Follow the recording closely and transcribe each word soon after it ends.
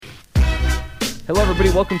Hello, everybody.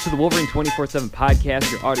 Welcome to the Wolverine 24/7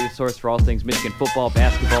 podcast, your audio source for all things Michigan football,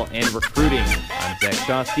 basketball, and recruiting. I'm Zach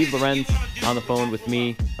Shaw. Steve Lorenz on the phone with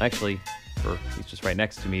me. Actually, he's just right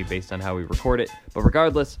next to me based on how we record it. But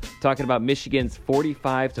regardless, talking about Michigan's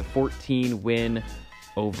 45-14 win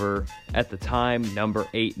over, at the time, number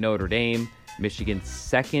 8 Notre Dame. Michigan's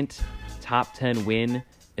second top 10 win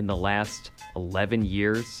in the last 11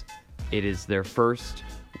 years. It is their first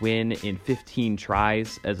win in 15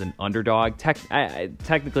 tries as an underdog.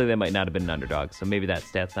 Technically, they might not have been an underdog, so maybe that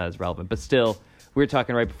stat's not as relevant. But still, we were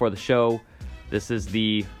talking right before the show. This is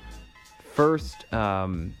the first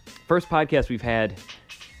podcast we've had,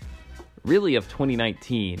 really, of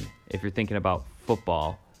 2019, if you're thinking about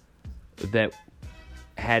football, that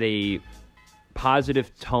had a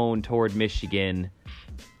positive tone toward Michigan,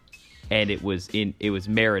 and it was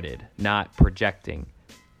merited, not projecting.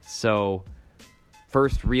 So,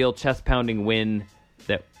 first real chest-pounding win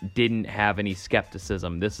that didn't have any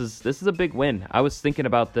skepticism. This is a big win. I was thinking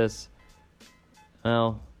about this.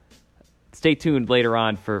 Well, stay tuned later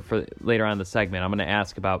on for later on in the segment. I'm going to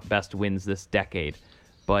ask about best wins this decade.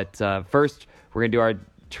 But first, we're going to do our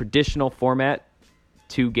traditional format: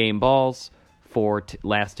 2 game balls, 4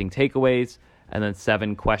 lasting takeaways, and then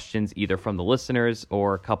 7 questions either from the listeners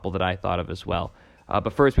or a couple that I thought of as well.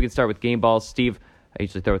 But first, we can start with game balls. Steve, I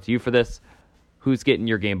usually throw it to you for this. Who's getting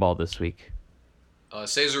your game ball this week?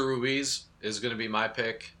 Cesar Ruiz is going to be my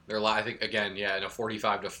pick. They're, I think, again, in a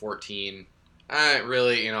 45-14.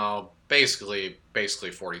 Really, basically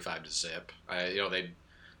 45-zip.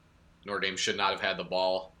 Notre Dame should not have had the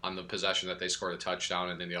ball on the possession that they scored a touchdown,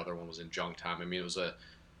 and then the other one was in junk time. I mean, it was a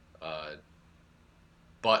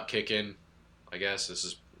butt kicking. I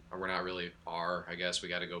guess we're not really R. I guess we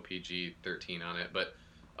got to go PG-13 on it, but.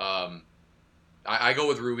 I go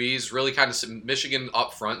with Ruiz. Really kind of Michigan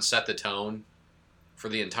up front set the tone for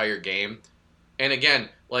the entire game. And again,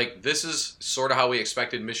 this is sort of how we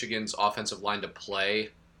expected Michigan's offensive line to play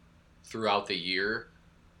throughout the year.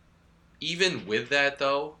 Even with that,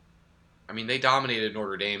 though, I mean, they dominated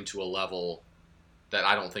Notre Dame to a level that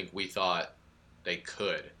I don't think we thought they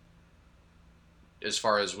could. As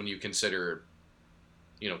far as when you consider,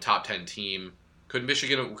 top 10 team. Could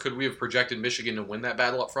we have projected Michigan to win that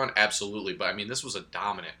battle up front? Absolutely. But, I mean, this was a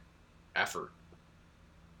dominant effort.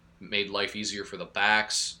 Made life easier for the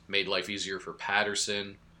backs. Made life easier for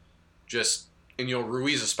Patterson.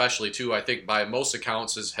 Ruiz especially, too, I think by most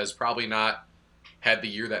accounts has probably not had the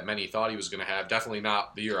year that many thought he was going to have. Definitely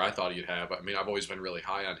not the year I thought he'd have. I mean, I've always been really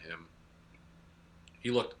high on him.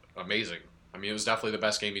 He looked amazing. I mean, it was definitely the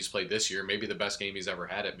best game he's played this year. Maybe the best game he's ever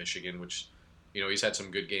had at Michigan, which, he's had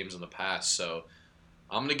some good games in the past. So,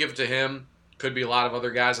 I'm going to give it to him. Could be a lot of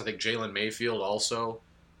other guys. I think Jalen Mayfield also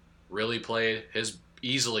really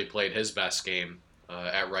easily played his best game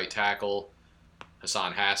at right tackle.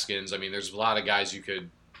 Hassan Haskins. I mean, there's a lot of guys you could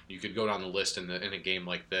go down the list in a game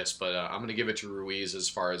like this, but I'm going to give it to Ruiz as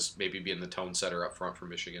far as maybe being the tone setter up front for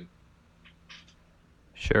Michigan.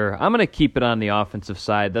 Sure. I'm going to keep it on the offensive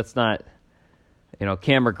side. That's not,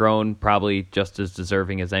 Cam McGrone probably just as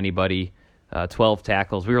deserving as anybody. 12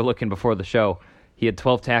 tackles. We were looking before the show. He had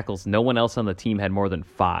 12 tackles. No one else on the team had more than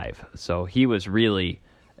 5. So he was really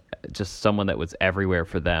just someone that was everywhere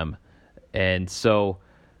for them. And so,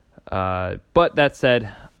 but that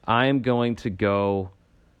said, I'm going to go,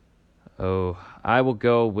 I will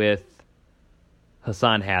go with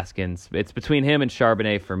Hassan Haskins. It's between him and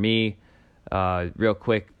Charbonnet for me. Real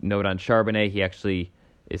quick note on Charbonnet, he actually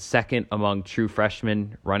is second among true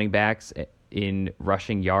freshman running backs in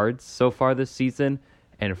rushing yards so far this season,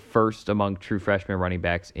 and first among true freshman running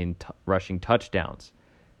backs in rushing touchdowns.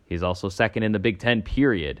 He's also second in the Big Ten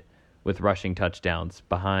period with rushing touchdowns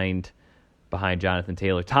behind Jonathan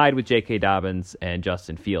Taylor, tied with J.K. Dobbins and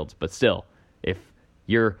Justin Fields. But still, if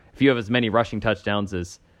you have as many rushing touchdowns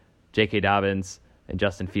as J.K. Dobbins and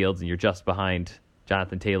Justin Fields, and you're just behind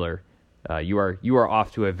Jonathan Taylor, you are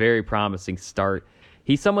off to a very promising start.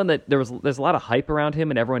 He's someone that there's a lot of hype around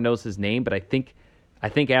him, and everyone knows his name. But I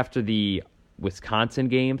think after the Wisconsin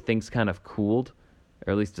game, things kind of cooled,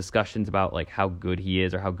 or at least discussions about how good he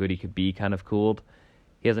is or how good he could be kind of cooled.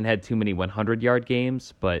 He hasn't had too many 100-yard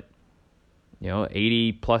games, but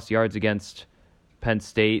 80-plus yards against Penn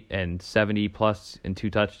State and 70-plus and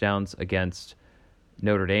 2 touchdowns against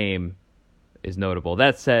Notre Dame is notable.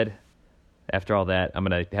 That said, after all that, I'm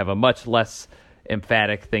going to have a much less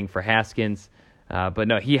emphatic thing for Haskins. But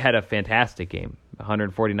no, he had a fantastic game.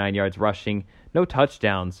 149 yards rushing, no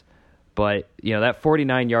touchdowns. But, that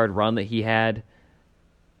 49-yard run that he had,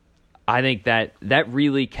 I think that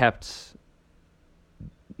really kept,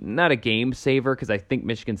 not a game saver, because I think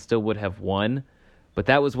Michigan still would have won, But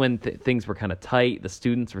that was when things were kind of tight. The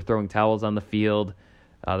students were throwing towels on the field.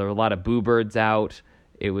 There were a lot of boo birds out.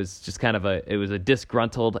 It was just kind of a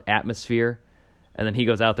disgruntled atmosphere. And then he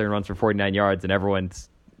goes out there and runs for 49 yards, and everyone's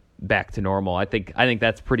back to normal. I think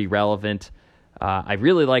that's pretty relevant. I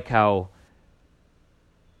really like how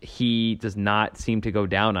he does not seem to go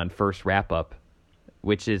down on first wrap-up,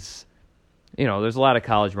 which is, there's a lot of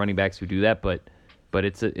college running backs who do that, but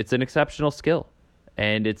it's an exceptional skill.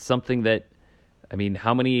 And it's something that,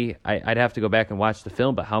 how many, I'd have to go back and watch the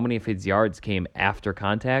film, but how many of his yards came after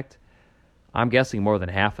contact? I'm guessing more than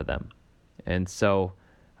half of them. And so,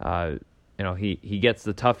 he gets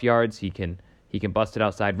the tough yards. He can bust it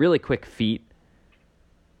outside. Really quick feet.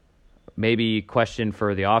 Maybe question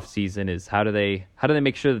for the offseason is how do they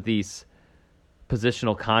make sure that these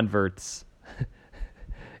positional converts,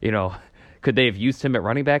 could they have used him at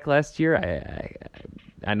running back last year?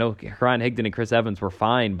 I know Ron Higdon and Chris Evans were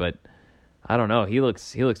fine, but I don't know. He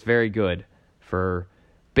looks very good for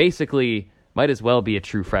basically might as well be a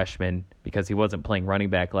true freshman because he wasn't playing running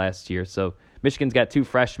back last year. So Michigan's got 2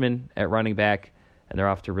 freshmen at running back, and they're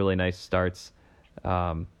off to really nice starts.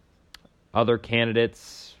 Other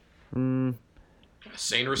candidates,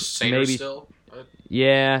 Sanders maybe, still?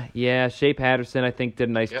 Yeah. Shea Patterson, I think, did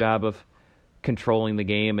a nice job of controlling the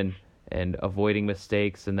game and avoiding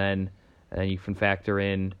mistakes. And then you can factor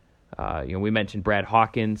in, we mentioned Brad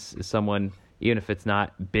Hawkins is someone, even if it's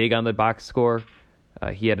not big on the box score,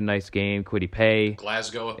 he had a nice game. Quiddy Pay.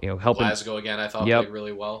 Glasgow. Helping. Glasgow again, I thought played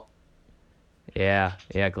really well. Yeah.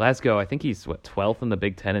 Glasgow, I think he's 12th in the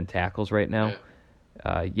Big Ten in tackles right now.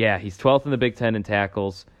 He's 12th in the Big Ten in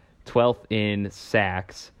tackles, 12th in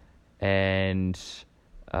sacks, and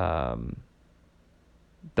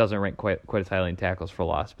doesn't rank quite as highly in tackles for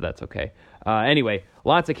loss, but that's okay. Anyway,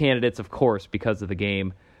 lots of candidates, of course, because of the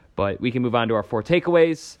game, but we can move on to our 4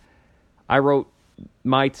 takeaways. I wrote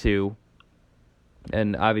my 2,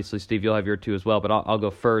 and obviously, Steve, you'll have your 2 as well, but I'll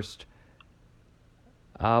go first.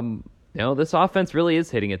 This offense really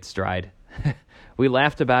is hitting its stride. We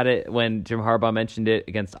laughed about it when Jim Harbaugh mentioned it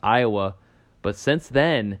against Iowa, but since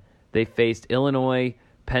then, they faced Illinois,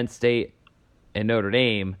 Penn State, and Notre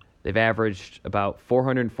Dame. They've averaged about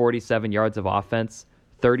 447 yards of offense,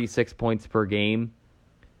 36 points per game,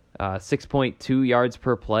 6.2 yards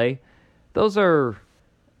per play. Those are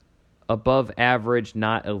above average,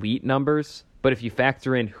 not elite numbers, but if you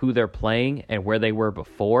factor in who they're playing and where they were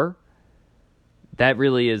before, that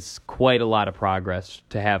really is quite a lot of progress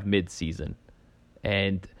to have mid-season.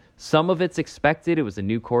 And some of it's expected. It was a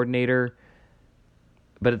new coordinator.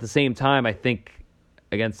 But at the same time, I think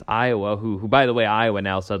against Iowa, who by the way, Iowa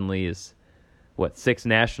now suddenly is, 6th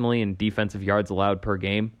nationally in defensive yards allowed per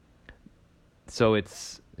game. So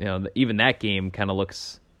it's, even that game kind of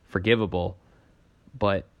looks forgivable.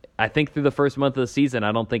 But I think through the first month of the season,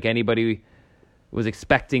 I don't think anybody was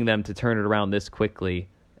expecting them to turn it around this quickly.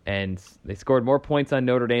 And they scored more points on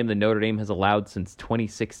Notre Dame than Notre Dame has allowed since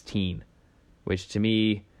 2016. Which to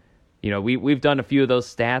me, we've done a few of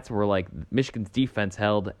those stats where like Michigan's defense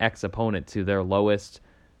held X opponent to their lowest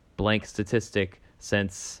blank statistic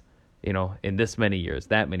since, in this many years,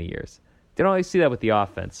 that many years. They don't always see that with the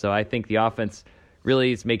offense. So I think the offense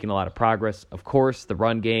really is making a lot of progress. Of course, the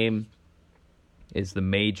run game is the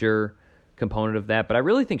major component of that, but I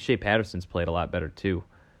really think Shea Patterson's played a lot better too.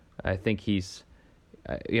 I think he's,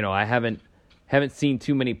 I haven't seen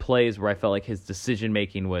too many plays where I felt like his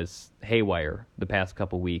decision-making was haywire the past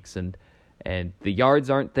couple weeks, and the yards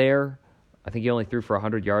aren't there. I think he only threw for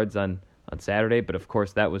 100 yards on Saturday, but of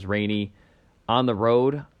course that was rainy. On the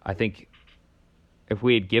road, I think if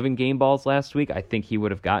we had given game balls last week, I think he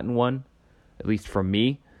would have gotten one, at least from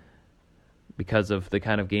me, because of the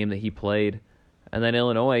kind of game that he played. And then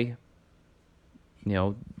Illinois,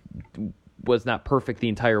 was not perfect the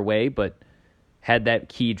entire way, but had that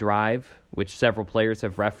key drive, which several players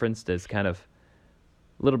have referenced as kind of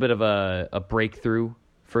a little bit of a breakthrough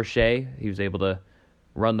for Shea. He was able to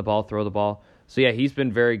run the ball, throw the ball. So, yeah, he's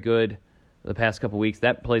been very good the past couple weeks.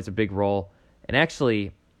 That plays a big role. And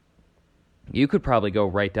actually, you could probably go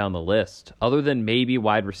right down the list. Other than maybe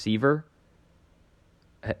wide receiver,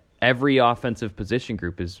 every offensive position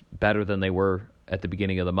group is better than they were at the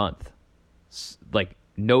beginning of the month. Like,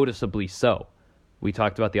 noticeably so. We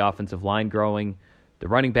talked about the offensive line growing. The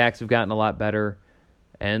running backs have gotten a lot better,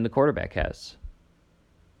 and the quarterback has.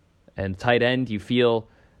 And tight end, you feel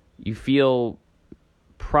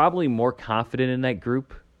probably more confident in that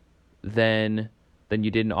group than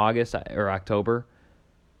you did in August or October,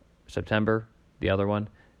 September, the other one.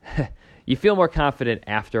 You feel more confident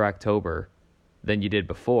after October than you did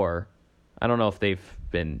before. I don't know if they've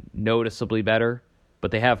been noticeably better,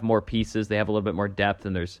 but they have more pieces. They have a little bit more depth,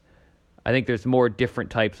 and I think there's more different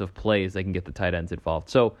types of plays that can get the tight ends involved.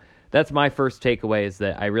 So that's my first takeaway, is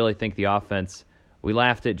that I really think the offense, we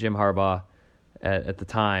laughed at Jim Harbaugh at the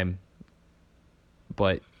time,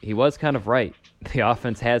 but he was kind of right. The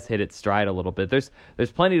offense has hit its stride a little bit. There's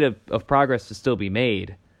plenty of progress to still be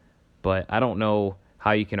made, but I don't know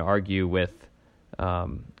how you can argue with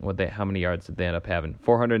how many yards did they end up having?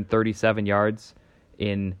 437 yards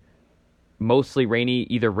in mostly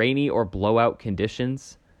either rainy or blowout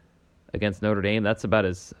conditions against Notre Dame. That's about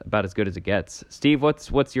as good as it gets. Steve,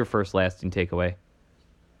 what's your first lasting takeaway?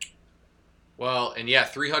 Well, and yeah,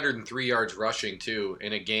 303 yards rushing too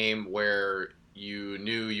in a game where you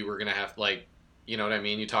knew you were going to have, like, you know what I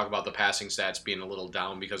mean? You talk about the passing stats being a little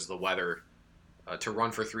down because of the weather. To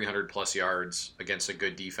run for 300 plus yards against a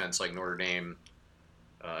good defense like Notre Dame,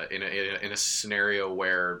 in a scenario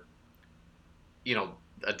where, you know,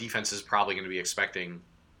 a defense is probably going to be expecting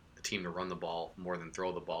the team to run the ball more than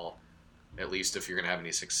throw the ball, at least if you're going to have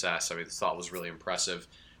any success. I mean, I thought it was really impressive.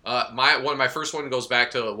 My first one goes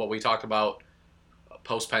back to what we talked about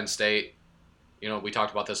post Penn State. You know, we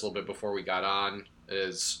talked about this a little bit before we got on.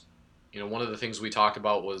 Is, you know, one of the things we talked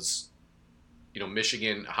about was, you know,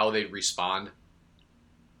 Michigan, how they respond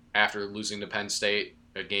after losing to Penn State,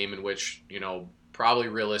 a game in which, you know, probably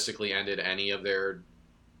realistically ended any of their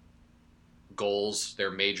goals,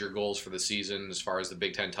 their major goals for the season as far as the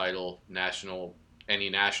Big Ten title, any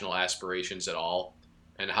national aspirations at all,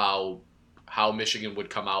 and how Michigan would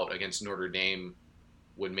come out against Notre Dame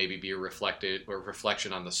would maybe be a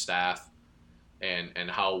reflection on the staff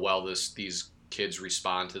and how well these kids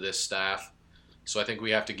respond to this staff. So I think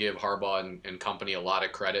we have to give Harbaugh and company a lot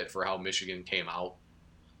of credit for how Michigan came out.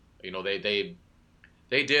 You know, they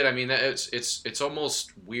did. I mean, it's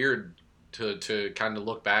almost weird to kind of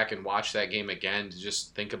look back and watch that game again to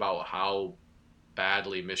just think about how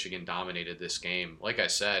badly Michigan dominated this game. Like I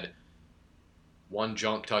said, one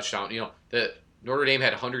junk touchdown. You know, the Notre Dame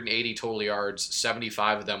had 180 total yards.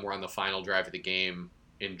 75 of them were on the final drive of the game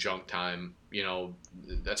in junk time. You know,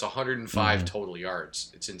 that's 105 total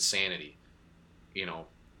yards. It's insanity. You know,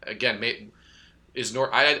 again,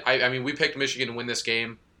 I mean, we picked Michigan to win this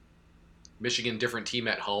game. Michigan, different team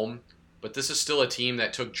at home, but this is still a team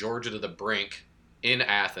that took Georgia to the brink in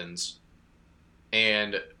Athens,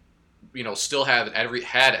 and, you know, still had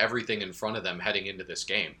everything in front of them heading into this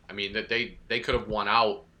game. I mean, that they could have won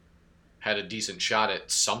out, had a decent shot at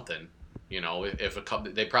something. You know, if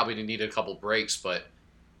they probably needed a couple breaks, but,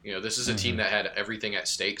 you know, this is a team that had everything at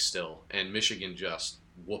stake still, and Michigan just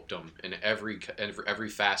whooped them in every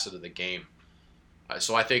facet of the game.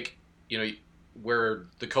 So I think, you know, where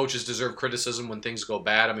the coaches deserve criticism when things go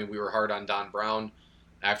bad. I mean, we were hard on Don Brown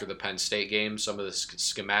after the Penn State game. Some of the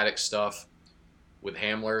schematic stuff with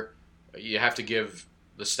Hamler. You have to give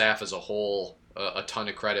the staff as a whole a ton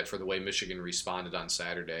of credit for the way Michigan responded on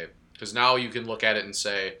Saturday. Because now you can look at it and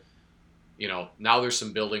say, you know, now there's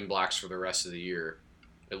some building blocks for the rest of the year,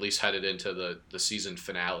 at least headed into the season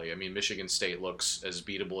finale. I mean, Michigan State looks as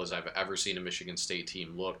beatable as I've ever seen a Michigan State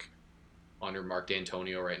team look under Mark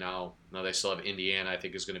D'Antonio right now. Now they still have Indiana. I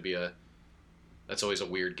think is going to be that's always a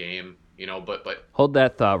weird game, you know. But hold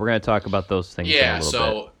that thought. We're going to talk about those things. Yeah. In a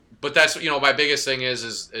little bit. But that's, you know, my biggest thing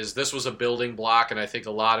is this was a building block, and I think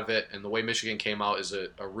a lot of it and the way Michigan came out is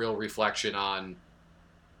a real reflection on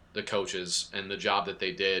the coaches and the job that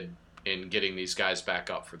they did in getting these guys back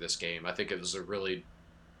up for this game. I think it was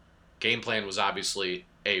game plan was obviously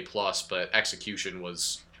A+, but execution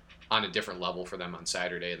was on a different level for them on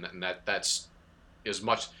Saturday, and that's as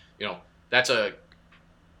much, you know, that's a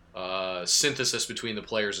synthesis between the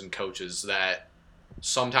players and coaches that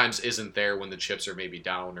sometimes isn't there when the chips are maybe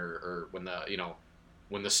down or when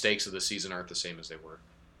the stakes of the season aren't the same as they were.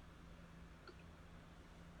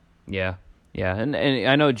 Yeah, and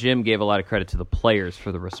I know Jim gave a lot of credit to the players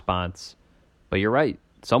for the response, but you're right.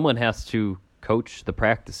 Someone has to coach the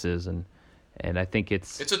practices, and I think they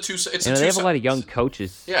have a lot of young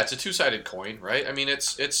coaches. Yeah, it's a two-sided coin, right? I mean,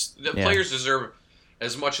 players deserve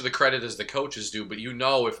as much of the credit as the coaches do, but, you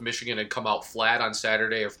know, if Michigan had come out flat on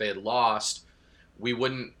Saturday, or if they had lost, we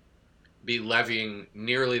wouldn't be levying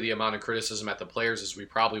nearly the amount of criticism at the players as we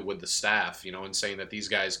probably would the staff, you know, and saying that these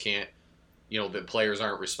guys can't, you know, the players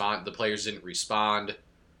didn't respond,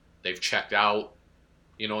 they've checked out,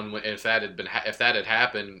 you know, and if that had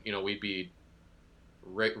happened, you know, we'd be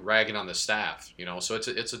ragging on the staff, you know. So it's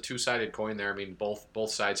a two-sided coin there. I mean,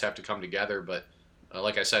 both sides have to come together, but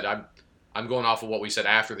like I said, I'm going off of what we said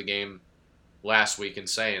after the game last week and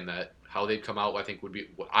saying that how they'd come out, I think would be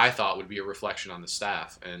what I thought would be a reflection on the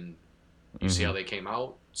staff, and you see how they came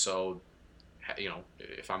out. So, you know,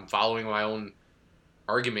 if I'm following my own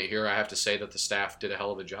argument here, I have to say that the staff did a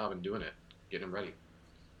hell of a job in doing it, getting him ready.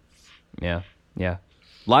 Yeah. A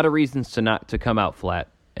lot of reasons to come out flat,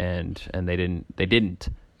 and they didn't,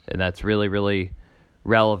 and that's really, really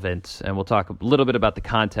relevant. And we'll talk a little bit about the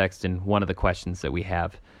context in one of the questions that we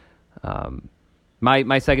have.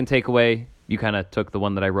 My second takeaway, you kind of took the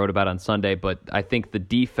one that I wrote about on Sunday, but I think the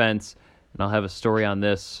defense, and I'll have a story on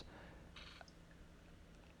this.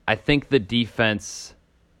 I think the defense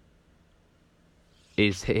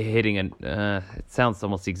is hitting it sounds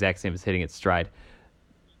almost the exact same as hitting its stride.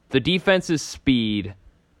 The defense's speed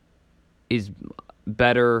is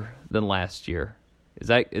better than last year. Is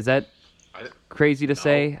that crazy to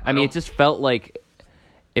say? I mean, it just felt like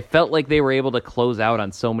they were able to close out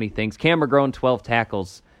on so many things. Cam McGrone, 12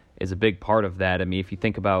 tackles is a big part of that. I mean, if you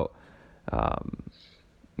think about,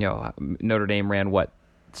 Notre Dame ran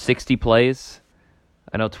 60 plays.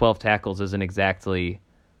 I know 12 tackles isn't exactly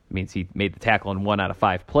means he made the tackle in 1 out of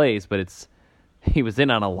 5 plays, but he was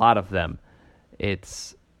in on a lot of them. I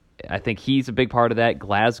think he's a big part of that.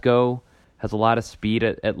 Glasgow has a lot of speed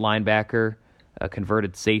at linebacker, a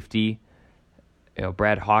converted safety.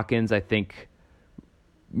 Brad Hawkins, I think,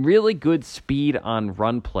 really good speed on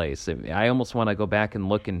run plays. I almost want to go back and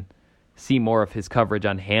look and see more of his coverage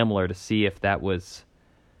on Hamler to see if that was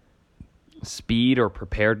speed or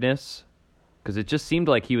preparedness, because it just seemed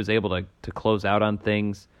like he was able to close out on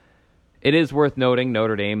things. It is worth noting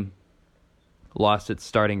Notre Dame lost its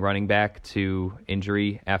starting running back to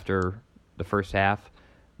injury after the first half.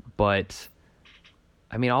 But,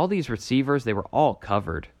 I mean, all these receivers, they were all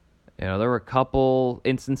covered. There were a couple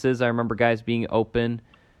instances I remember guys being open.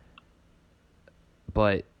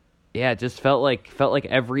 But, yeah, it just felt like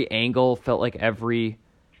every angle, felt like every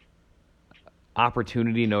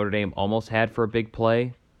opportunity Notre Dame almost had for a big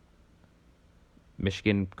play,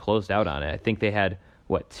 Michigan closed out on it. I think they had,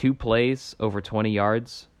 2 plays over 20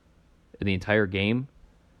 yards in the entire game?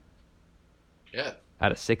 Yeah.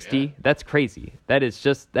 Out of 60? Yeah. That's crazy. That is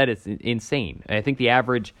insane. And I think the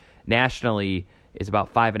average nationally is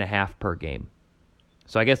about 5.5 per game.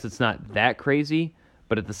 So I guess it's not that crazy,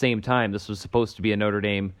 but at the same time, this was supposed to be a Notre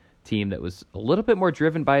Dame team that was a little bit more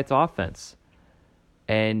driven by its offense.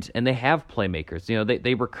 And they have playmakers.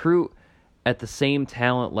 They recruit at the same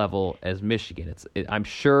talent level as Michigan. I'm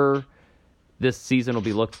sure this season will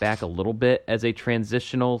be looked back a little bit as a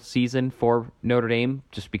transitional season for Notre Dame,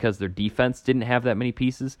 just because their defense didn't have that many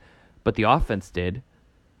pieces, but the offense did.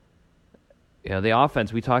 The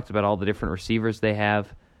offense, we talked about all the different receivers they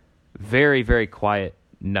have. Very, very quiet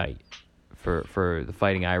night for the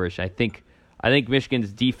Fighting Irish. I think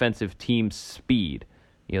Michigan's defensive team speed,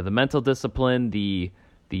 the mental discipline, the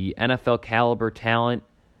NFL caliber talent,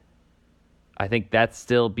 I think that's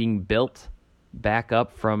still being built back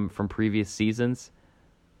up from previous seasons.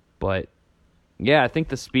 But yeah, I think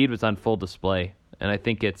the speed was on full display, and I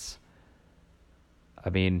think who's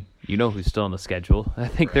still on the schedule. I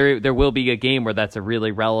think there will be a game where that's a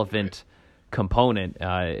really relevant component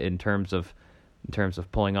in terms of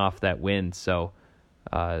pulling off that win. So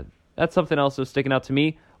that's something else that's sticking out to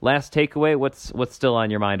me. Last takeaway, what's still on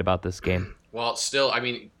your mind about this game? Well, still,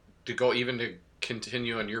 to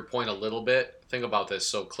continue on your point a little bit, think about this.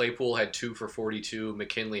 So Claypool had 2 for 42.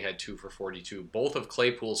 McKinley had 2 for 42. Both of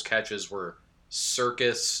Claypool's catches were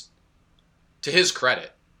circus, to his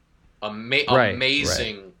credit.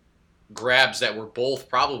 Amazing grabs that were both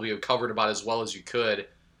probably covered about as well as you could.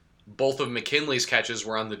 Both of McKinley's catches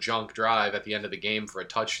were on the junk drive at the end of the game for a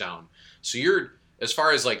touchdown. So you're, as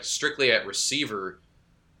far as strictly at receiver,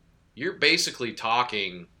 you're basically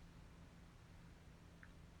talking...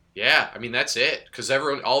 Yeah, that's it. Because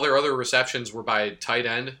all their other receptions were by tight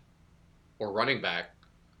end or running back.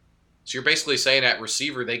 So you're basically saying at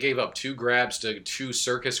receiver they gave up 2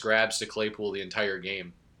 circus grabs to Claypool the entire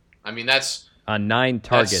game. That's on 9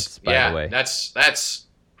 targets, by the way. That's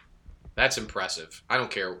impressive. I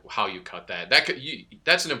don't care how you cut that.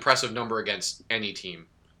 That's an impressive number against any team.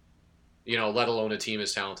 Let alone a team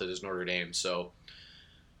as talented as Notre Dame. So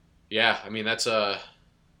yeah, that's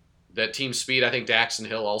that team speed. I think Daxton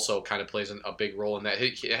Hill also kind of plays a big role in that.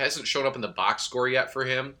 It hasn't shown up in the box score yet for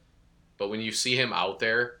him, but when you see him out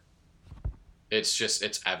there, it's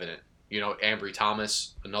evident. Ambry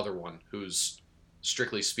Thomas, another one who's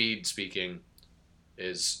strictly speed speaking,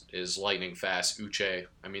 is lightning fast. Uche.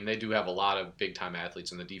 They do have a lot of big time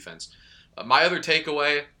athletes in the defense. My other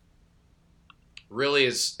takeaway really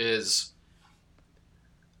is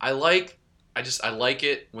I like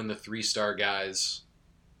it when the 3-star guys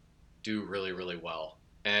do really, really well.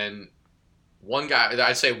 And one guy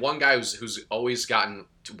who's always gotten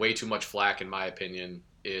way too much flack, in my opinion,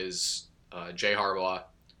 is Jay Harbaugh.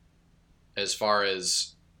 as far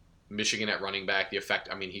as Michigan at running back, the effect.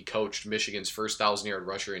 I mean, he coached Michigan's first 1,000-yard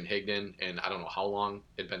rusher in Higdon, and I don't know how long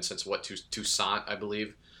it'd been since Toussaint, I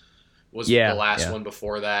believe, was the last one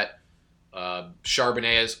before that.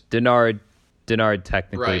 Charbonnet is Denard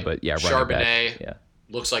technically, right, but yeah, Charbonnet back,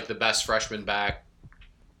 looks like the best freshman back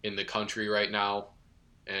in the country right now,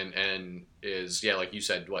 and is like you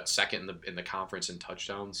said, second in the conference in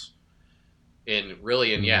touchdowns, and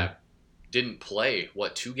really, didn't play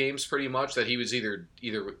 2 games pretty much that he was either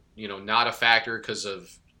not a factor because of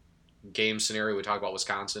game scenario. We talk about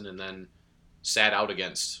Wisconsin, and then sat out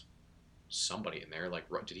against somebody in there. Like,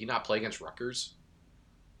 did he not play against Rutgers?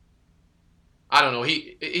 I don't know.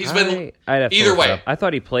 He's been either way. I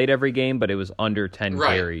thought he played every game, but it was under 10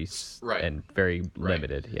 carries and very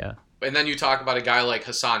limited. Yeah. And then you talk about a guy like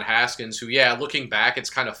Hassan Haskins, who, looking back, it's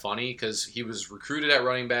kind of funny because he was recruited at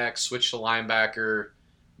running back, switched to linebacker,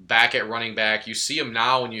 back at running back. You see him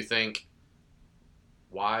now and you think,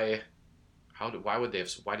 why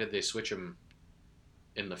did they switch him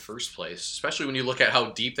in the first place? Especially when you look at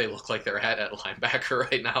how deep they look like they're at linebacker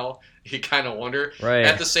right now. You kind of wonder. Right.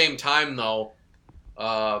 At the same time, though,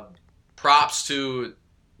 props to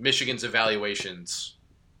Michigan's evaluations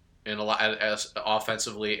in a lot, as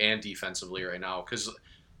offensively and defensively right now, because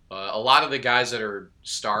a lot of the guys that are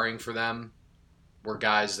starring for them were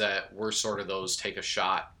guys that were sort of those take a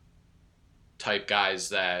shot type guys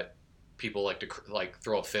that people like to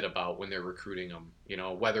throw a fit about when they're recruiting them.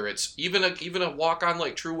 Whether it's even a walk on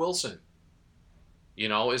like True Wilson,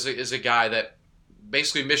 is a guy that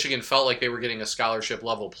basically Michigan felt like they were getting a scholarship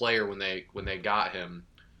level player when they got him.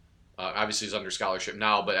 Obviously he's under scholarship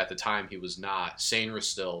now, but at the time he was not.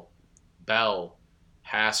 Sainristil, Bell,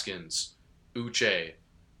 Haskins, Uche,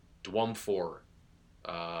 Dwumfor.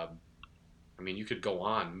 You could go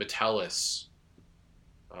on. Metellus,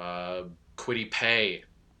 Kwity Paye,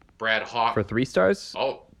 Brad Hawkins. For 3 stars?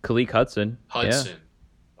 Oh. Khaleke Hudson.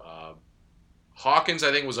 Yeah. Hawkins,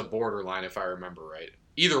 I think, was a borderline, if I remember right.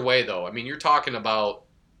 Either way, though, you're talking about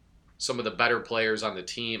some of the better players on the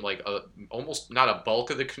team, like almost not a bulk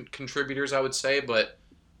of the contributors, I would say, but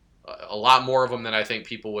a lot more of them than I think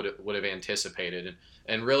people would have anticipated.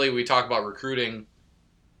 And really, we talk about recruiting.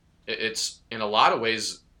 It's in a lot of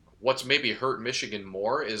ways what's maybe hurt Michigan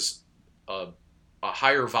more is a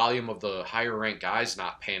higher volume of the higher ranked guys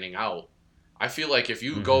not panning out. I feel like if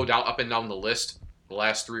you go up and down the list, the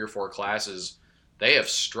last 3 or 4 classes, they have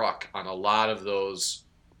struck on a lot of those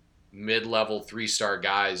mid-level 3-star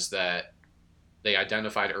guys that they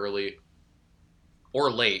identified early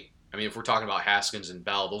or late. If we're talking about Haskins and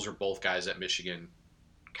Bell, those are both guys that Michigan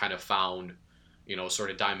kind of found,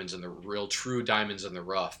 sort of true diamonds in the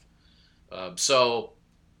rough. I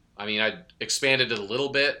expanded it a little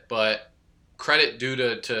bit, but credit due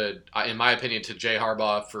to in my opinion, to Jay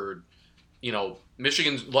Harbaugh for,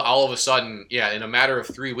 Michigan's all of a sudden, in a matter of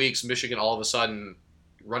 3 weeks, Michigan all of a sudden,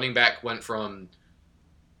 running back went from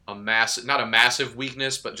not a massive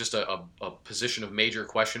weakness, but just a position of major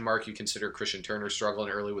question mark. You consider Christian Turner struggling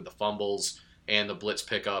early with the fumbles and the blitz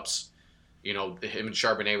pickups. Him and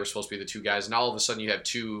Charbonnet were supposed to be the 2 guys. Now all of a sudden you have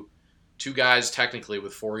two guys technically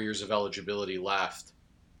with 4 years of eligibility left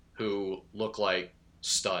who look like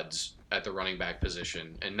studs at the running back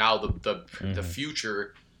position. And now the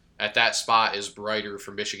future at that spot is brighter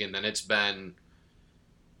for Michigan than it's been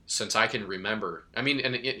since I can remember.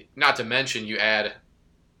 Not to mention you add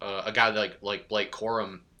a guy like Blake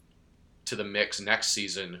Corum to the mix next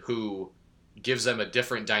season, who gives them a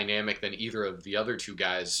different dynamic than either of the other 2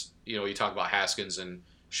 guys. You talk about Haskins and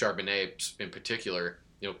Charbonnet in particular.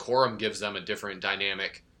 Corum gives them a different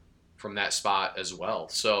dynamic from that spot as well.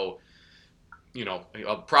 So,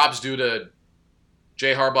 props due to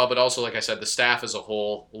Jay Harbaugh, but also, like I said, the staff as a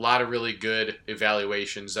whole. A lot of really good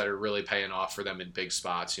evaluations that are really paying off for them in big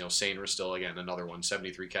spots. Sainristil, again, another one,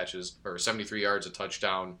 73 catches or 73 yards, a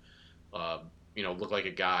touchdown. Looked like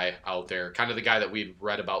a guy out there, kind of the guy that we'd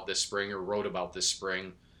read about this spring or wrote about this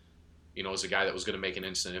spring. As a guy that was going to make an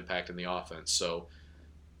instant impact in the offense. So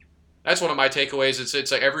that's one of my takeaways.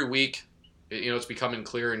 It's like every week, it's becoming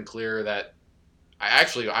clearer and clearer that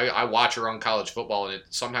I watch around college football, and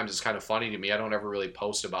sometimes it's kind of funny to me. I don't ever really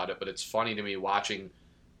post about it, but it's funny to me watching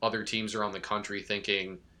other teams around the country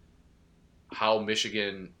thinking how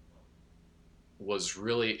Michigan was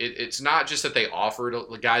really. It's not just that they offered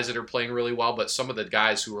the guys that are playing really well, but some of the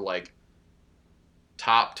guys who were like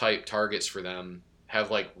top type targets for them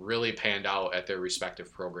have like really panned out at their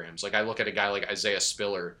respective programs. Like I look at a guy like Isaiah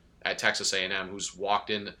Spiller at Texas A&M, who's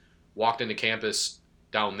walked into campus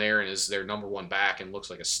down there and is their number 1 back and looks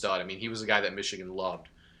like a stud. He was a guy that Michigan loved.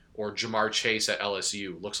 Or Jamar Chase at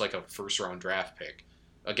LSU looks like a first-round draft pick.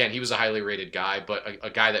 again, he was a highly rated guy, but a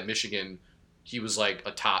guy that Michigan, he was like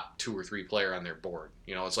a top 2 or 3 player on their board.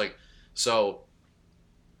 It's like, so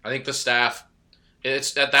I think the staff,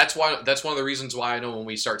 that's one of the reasons why I know when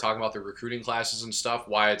we start talking about the recruiting classes and stuff,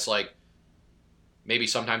 why it's like maybe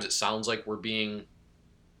sometimes it sounds like we're being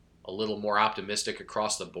a little more optimistic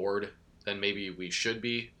across the board than maybe we should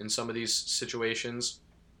be in some of these situations.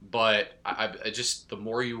 But I just, the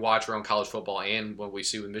more you watch around college football and what we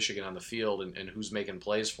see with Michigan on the field and who's making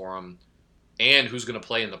plays for them and who's going to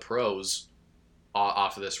play in the pros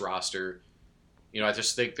off of this roster, I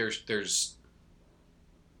just think there's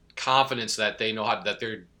confidence that they know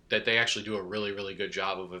that they actually do a really, really good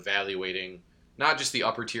job of evaluating not just the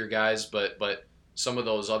upper tier guys, but some of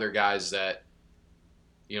those other guys that,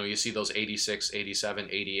 you see those 86, 87,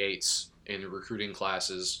 88s in recruiting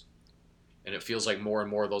classes, and it feels like more and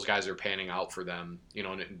more of those guys are panning out for them,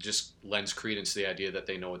 and it just lends credence to the idea that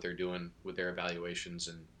they know what they're doing with their evaluations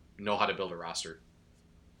and know how to build a roster.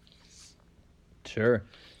 Sure.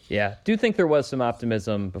 Yeah. Do think there was some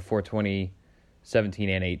optimism before 2017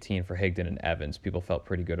 and 18 for Higdon and Evans. People felt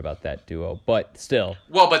pretty good about that duo, but still.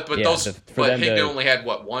 Well, but Higdon only had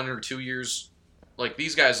 1 or 2 years. Like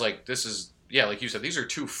these guys, like this is, yeah, like you said, these are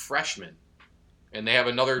 2 freshmen, and they have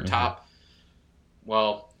another top.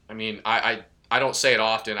 Well, I mean, I don't say it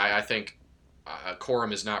often. I think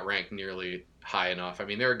Corum is not ranked nearly high enough. I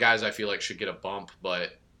mean, there are guys I feel like should get a bump,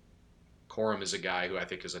 but Corum is a guy who I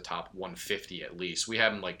think is a top 150 at least. We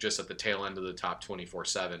have him like just at the tail end of the top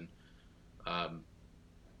 24/7.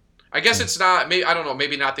 I guess it's not. Maybe I don't know.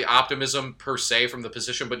 Maybe not the optimism per se from the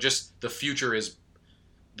position, but just the future is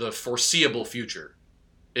the foreseeable future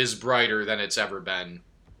is brighter than it's ever been.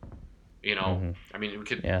 I mean, we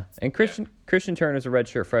could. Yeah, and Christian Turner's a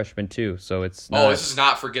redshirt freshman too, so it's. Not... this is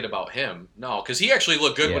not forget about him. No, because he actually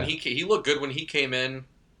looked good when he looked good when he came in,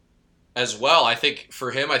 as well. I think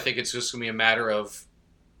for him, it's just gonna be a matter of.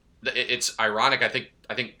 It's ironic. I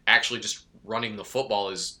think actually just running the football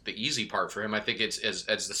is the easy part for him. I think it's as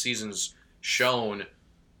the season's shown,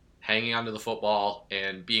 hanging onto the football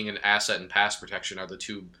and being an asset in pass protection are the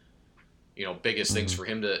two. Biggest things for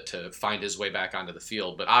him to find his way back onto the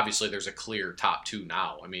field. But obviously there's a clear top 2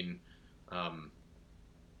 now. I mean,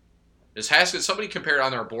 is Haskins, somebody compared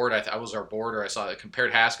on our board, I was our board, or I saw it,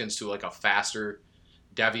 compared Haskins to like a faster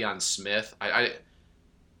Devion Smith.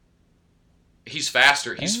 He's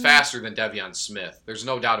faster. He's faster than Devion Smith. There's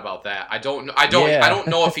no doubt about that. I don't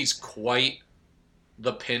know if he's quite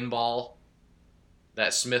the pinball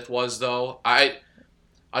that Smith was, though.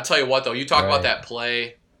 I'll tell you what, though. You talk about that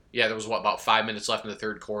play. Yeah, there was, about 5 minutes left in the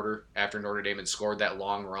third quarter after Notre Dame had scored that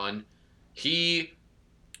long run.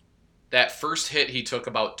 That first hit he took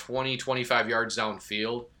about 20, 25 yards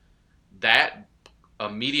downfield, that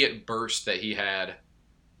immediate burst that he had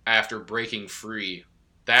after breaking free,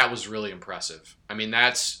 that was really impressive. I mean,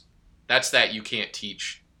 that's that you can't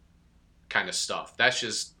teach kind of stuff. That's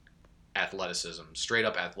just athleticism, straight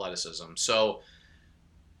up athleticism. So,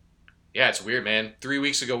 yeah, it's weird, man. 3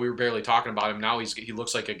 weeks ago, we were barely talking about him. Now he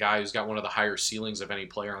looks like a guy who's got one of the higher ceilings of any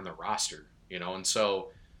player on the roster, And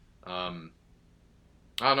so, I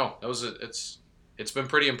don't know. It's been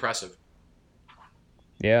pretty impressive.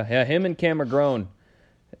 Yeah, him and Cam are grown.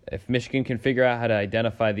 If Michigan can figure out how to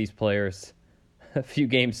identify these players a few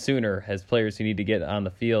games sooner as players who need to get on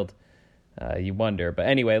the field, you wonder. But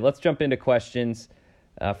anyway, let's jump into questions.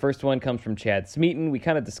 First one comes from Chad Smeaton. We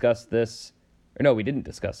kind of discussed this. Or no, we didn't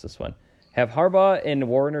discuss this one. Have Harbaugh and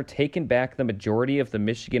Warner taken back the majority of the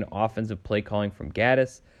Michigan offensive play calling from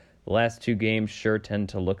Gaddis? The last 2 games sure tend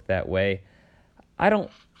to look that way.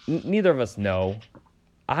 Neither of us know.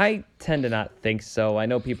 I tend to not think so. I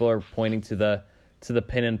know people are pointing to the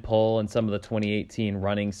pin and pull and some of the 2018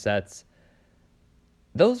 running sets.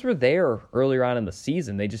 Those were there earlier on in the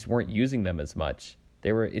season. They just weren't using them as much.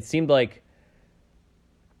 It seemed like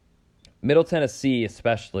Middle Tennessee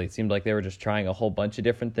especially, it seemed like they were just trying a whole bunch of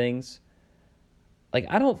different things. Like,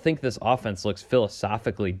 I don't think this offense looks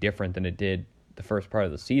philosophically different than it did the first part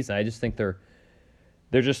of the season. I just think they're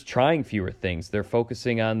just trying fewer things. They're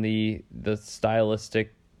focusing on the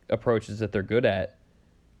stylistic approaches that they're good at.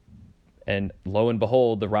 And lo and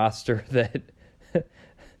behold, the roster that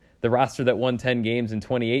won 10 games in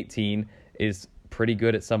 2018 is pretty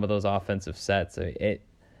good at some of those offensive sets.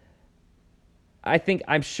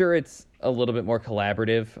 I'm sure it's a little bit more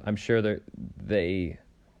collaborative. I'm sure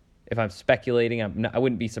if I'm speculating, I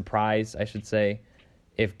wouldn't be surprised, I should say,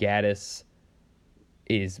 if Gaddis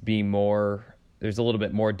is being there's a little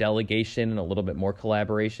bit more delegation and a little bit more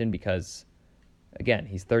collaboration because, again,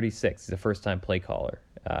 he's 36. He's a first-time play caller.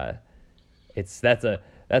 That's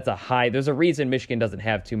a high. There's a reason Michigan doesn't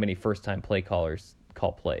have too many first-time play callers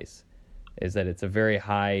call plays, is that it's a very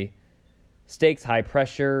high stakes, high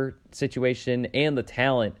pressure situation, and the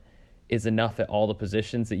talent is enough at all the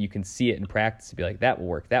positions that you can see it in practice and be like, that will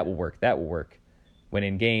work, that will work, that will work. When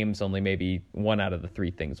in games, only maybe one out of the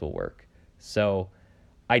three things will work. So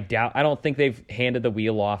I don't think they've handed the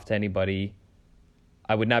wheel off to anybody.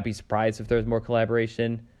 I would not be surprised if there's more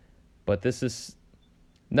collaboration, but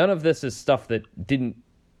none of this is stuff that didn't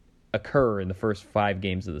occur in the first 5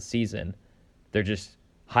 games of the season. They're just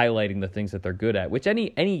highlighting the things that they're good at, which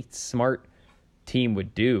any smart team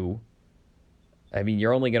would do. I mean,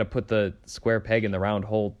 you're only going to put the square peg in the round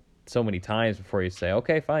hole so many times before you say,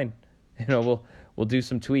 okay, fine, we'll do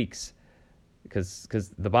some tweaks, because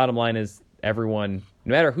the bottom line is everyone,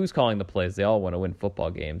 no matter who's calling the plays, they all want to win football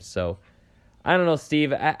games. So I don't know,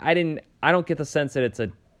 Steve. I don't get the sense that it's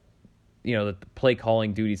that the play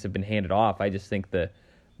calling duties have been handed off. I just think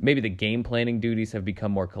maybe the game planning duties have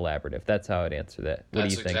become more collaborative. That's how I'd answer that. What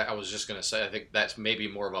do you think? I was just going to say, I think that's maybe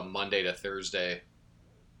more of a Monday to Thursday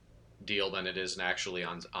deal than it is an actually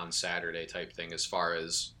on Saturday type thing. As far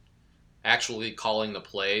as actually calling the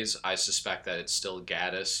plays, I suspect that it's still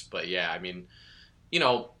Gaddis. But yeah, I mean,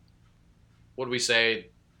 what do we say?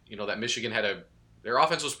 That Michigan their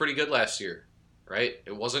offense was pretty good last year, right?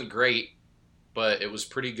 It wasn't great, but it was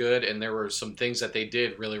pretty good, and there were some things that they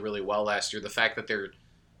did really, really well last year. The fact that they're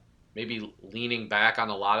maybe leaning back on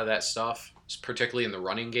a lot of that stuff, particularly in the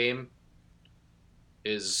running game,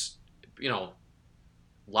 is,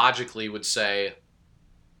 logically would say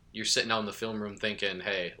you're sitting out in the film room thinking,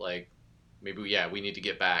 hey, like, maybe, we need to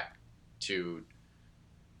get back to,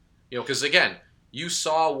 because, again, you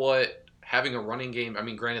saw what having a running game, I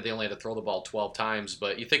mean, granted, they only had to throw the ball 12 times,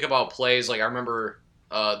 but you think about plays, like I remember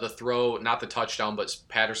the throw, not the touchdown, but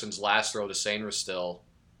Patterson's last throw to Sainristil, still,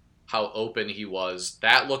 how open he was.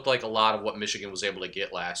 That looked like a lot of what Michigan was able to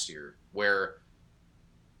get last year, where,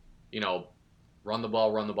 run the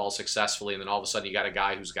ball successfully, and then all of a sudden you got a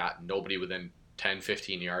guy who's got nobody within 10,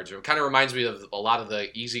 15 yards. It kind of reminds me of a lot of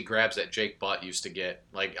the easy grabs that Jake Butt used to get,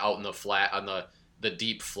 like out in the flat, on the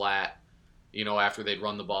deep flat, after they'd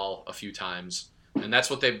run the ball a few times. And that's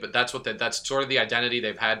sort of the identity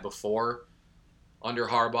they've had before under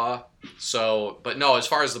Harbaugh. So, but no, as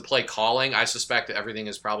far as the play calling, I suspect that everything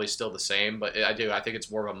is probably still the same, but I think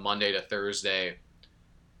it's more of a Monday to Thursday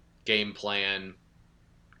game plan.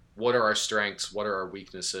 What are our strengths? What are our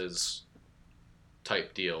weaknesses?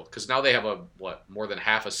 Type deal. Because now they have more than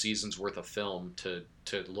half a season's worth of film to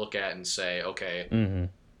look at and say, okay,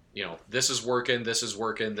 this is working, this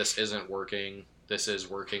isn't working, this is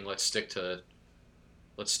working. Let's stick to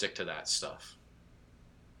that stuff.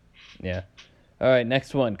 Yeah. All right,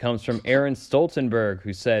 next one comes from Aaron Stoltenberg,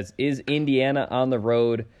 who says, is Indiana on the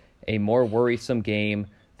road a more worrisome game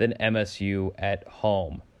than MSU at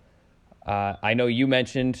home? I know you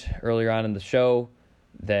mentioned earlier on in the show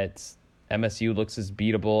that MSU looks as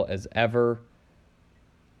beatable as ever.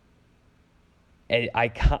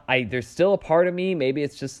 There's still a part of me, maybe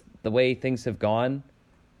it's just the way things have gone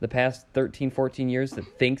the past 13, 14 years, that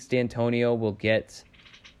thinks D'Antonio will get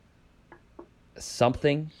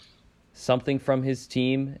something from his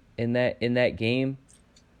team in that game.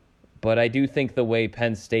 But I do think the way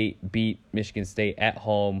Penn State beat Michigan State at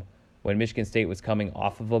home when Michigan State was coming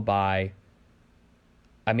off of a bye,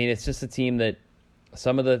 I mean, it's just a team that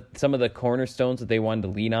some of the cornerstones that they wanted to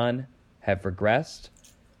lean on have regressed,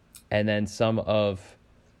 and then some of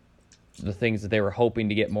the things that they were hoping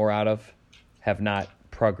to get more out of have not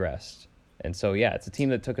progressed. And so, yeah, it's a team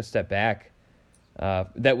that took a step back.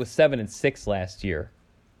 That was 7-6 last year,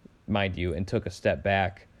 mind you, and took a step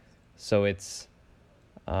back. So it's,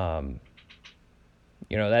 that's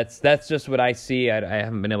just what I see. I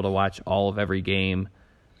haven't been able to watch all of every game,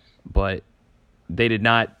 but they did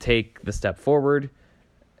not take the step forward.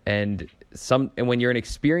 And when you're an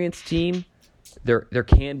experienced team, there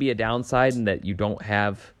can be a downside in that you don't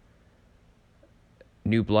have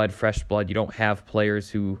new blood, fresh blood. You don't have players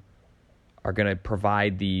who are going to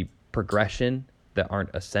provide the progression that aren't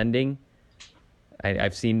ascending.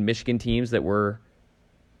 I've seen Michigan teams that were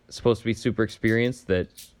supposed to be super experienced that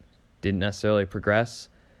didn't necessarily progress.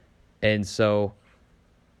 And so,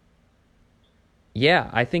 yeah,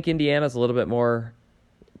 I think Indiana's a little bit more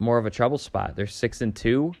of a trouble spot. They're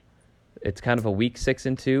 6-2. It's kind of a weak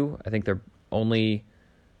 6-2. I think their only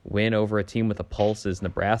win over a team with a pulse is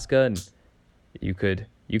Nebraska, and you could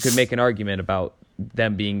make an argument about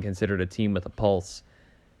them being considered a team with a pulse.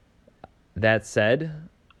 That said,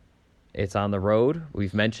 it's on the road.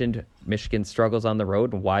 We've mentioned Michigan struggles on the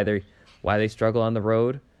road and why they struggle on the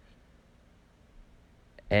road.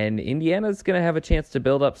 And Indiana's going to have a chance to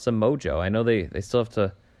build up some mojo. I know they still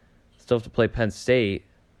have still have to play Penn State,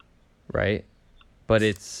 right? But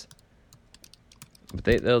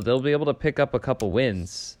they'll be able to pick up a couple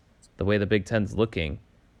wins the way the Big Ten's looking.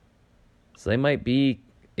 So they might be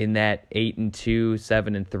in that 8-2,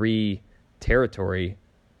 7-3 territory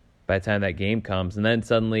by the time that game comes. And then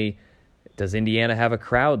suddenly, does Indiana have a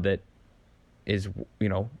crowd that is,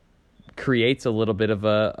 creates a little bit of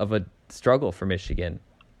a struggle for Michigan?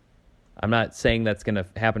 I'm not saying that's going to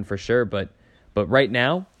happen for sure, but right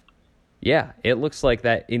now, yeah, it looks like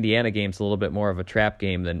that Indiana game's a little bit more of a trap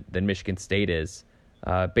game than Michigan State is,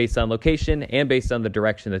 based on location and based on the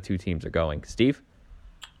direction the two teams are going. Steve?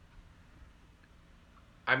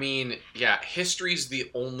 I mean, yeah, history's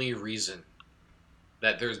the only reason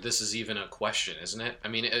that this is even a question, isn't it? I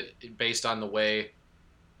mean, based on the way,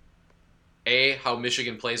 A, how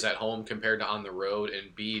Michigan plays at home compared to on the road,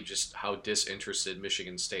 and B, just how disinterested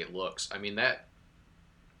Michigan State looks. I mean,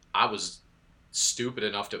 I was stupid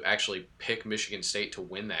enough to actually pick Michigan State to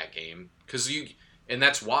win that game. And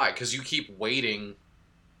that's why, because you keep waiting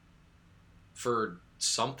for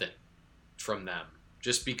something from them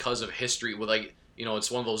just because of history. With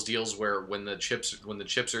it's one of those deals where when the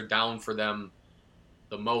chips are down for them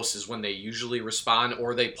the most is when they usually respond,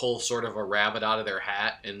 or they pull sort of a rabbit out of their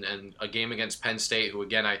hat. And a game against Penn State, who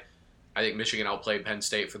again I think Michigan outplayed Penn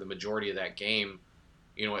State for the majority of that game.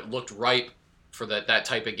 It looked ripe for that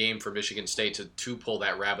type of game for Michigan State to pull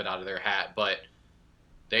that rabbit out of their hat, but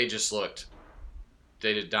they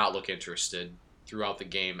did not look interested throughout the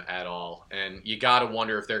game at all. And you got to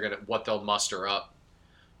wonder if what they'll muster up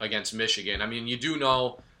against Michigan. I mean, you do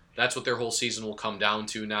know that's what their whole season will come down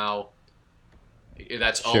to now.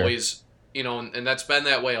 That's Sure. always, and that's been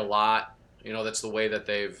that way a lot. That's the way that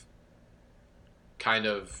they've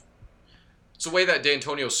it's the way that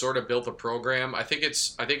D'Antonio sort of built the program. I think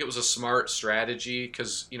it was a smart strategy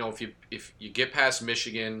because, if you get past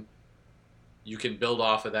Michigan, you can build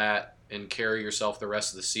off of that and carry yourself the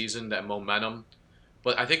rest of the season, that momentum.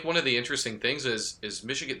 But I think one of the interesting things is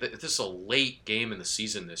Michigan, this is a late game in the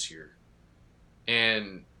season this year.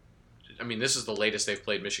 And I mean, this is the latest they've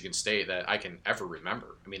played Michigan State that I can ever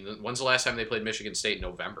remember. I mean, when's the last time they played Michigan State in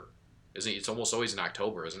November? It's almost always in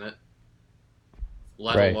October, isn't it?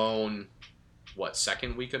 Let Right. alone,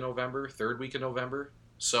 second week of November, third week of November?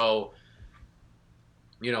 So,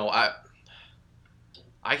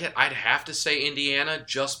 I'd have to say Indiana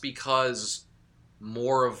just because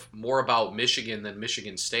more about Michigan than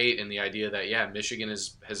Michigan State, and the idea that, yeah, Michigan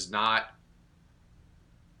has not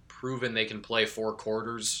proven they can play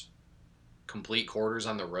complete quarters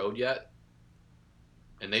on the road yet.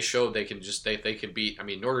 And they showed they can beat, I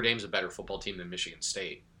mean, Notre Dame's a better football team than Michigan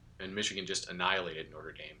State, and Michigan just annihilated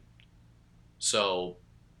Notre Dame. So,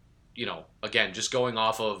 again, just going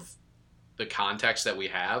off of the context that we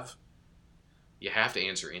have, you have to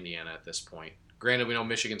answer Indiana at this point. Granted, we know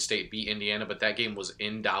Michigan State beat Indiana, but that game was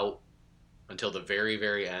in doubt until the very,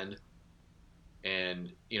 very end.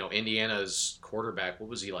 And, Indiana's quarterback, what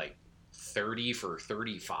was he, 30 for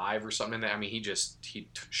 35 or something? I mean, he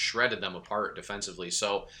shredded them apart defensively.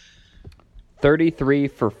 So 33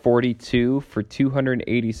 for 42 for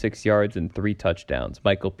 286 yards and 3 touchdowns.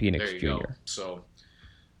 Michael Penix there you Jr. go. So,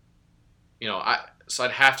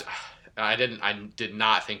 I'd have to. I did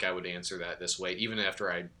not think I would answer that this way, even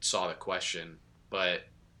after I saw the question. But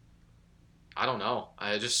I don't know.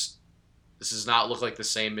 This does not look like the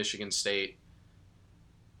same Michigan State.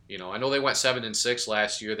 I know they went 7-6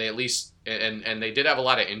 last year. They at least and they did have a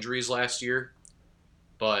lot of injuries last year.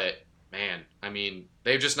 But man, I mean,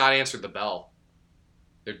 they've just not answered the bell.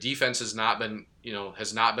 Their defense has not been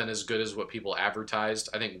as good as what people advertised.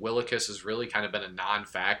 I think Willikis has really kind of been a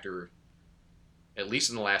non-factor, at least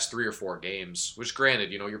in the last 3 or 4 games, which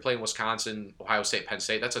granted, you're playing Wisconsin, Ohio State, Penn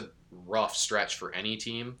State. That's a rough stretch for any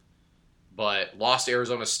team. But lost to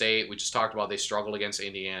Arizona State. We just talked about they struggled against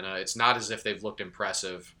Indiana. It's not as if they've looked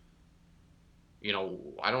impressive. I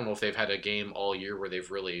don't know if they've had a game all year where they've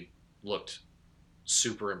really looked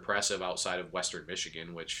super impressive outside of Western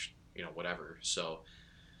Michigan, which, whatever. So,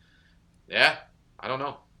 yeah, I don't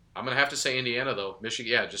know. I'm going to have to say Indiana, though.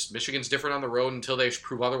 Michigan's different on the road until they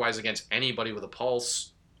prove otherwise against anybody with a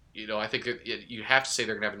pulse. I think you have to say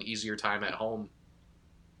they're going to have an easier time at home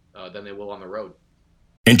than they will on the road.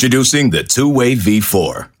 Introducing the two-way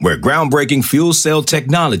V4, where groundbreaking fuel cell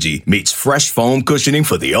technology meets fresh foam cushioning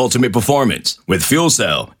for the ultimate performance. With fuel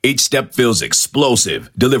cell, each step feels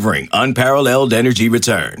explosive, delivering unparalleled energy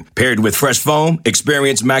return. Paired with fresh foam,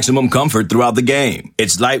 experience maximum comfort throughout the game.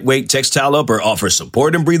 Its lightweight textile upper offers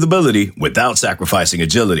support and breathability without sacrificing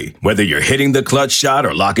agility. Whether you're hitting the clutch shot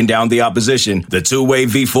or locking down the opposition, the two-way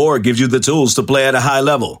V4 gives you the tools to play at a high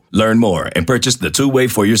level. Learn more and purchase the two-way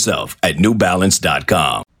for yourself at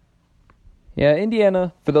newbalance.com. Yeah,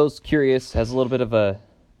 Indiana, for those curious, has a little bit of a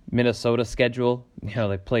Minnesota schedule. You know,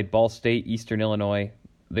 they played Ball State, Eastern Illinois.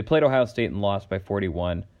 They played Ohio State and lost by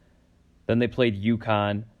 41. Then they played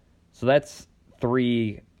UConn. So that's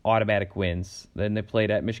 3 automatic wins. Then they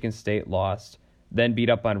played at Michigan State, lost. Then beat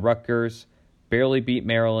up on Rutgers, barely beat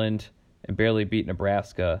Maryland, and barely beat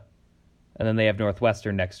Nebraska. And then they have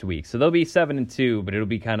Northwestern next week. So they'll be 7-2, but it'll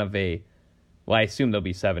be kind of a, well, I assume they'll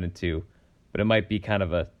be 7-2, but it might be kind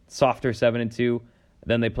of a softer 7-2.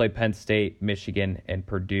 Then they play Penn State, Michigan, and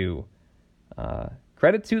Purdue.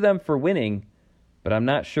 Credit to them for winning, but I'm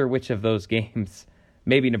not sure which of those games,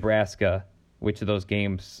 maybe Nebraska, which of those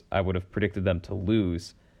games I would have predicted them to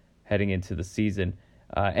lose heading into the season.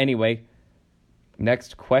 Anyway,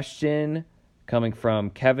 next question coming from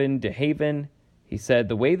Kevin DeHaven. He said,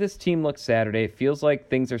 the way this team looks Saturday, it feels like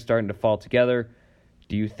things are starting to fall together.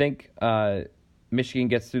 Do you think Michigan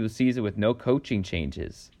gets through the season with no coaching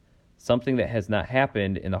changes? Something that has not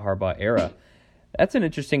happened in the Harbaugh era. That's an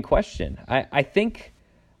interesting question. I think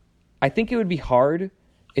it would be hard.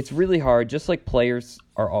 It's really hard. Just like players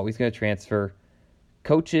are always going to transfer,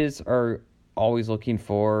 coaches are always looking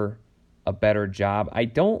for a better job. I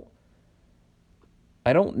don't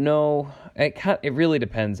know. It really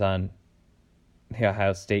depends on the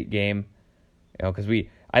Ohio State game, because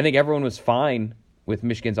I think everyone was fine with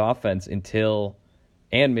Michigan's offense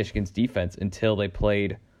and Michigan's defense until they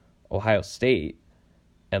played Ohio State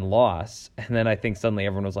and lost. And then I think suddenly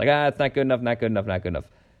everyone was like, it's not good enough, not good enough, not good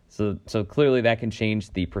enough. So clearly that can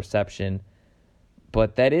change the perception.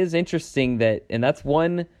 But that is interesting and that's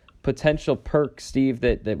one potential perk, Steve,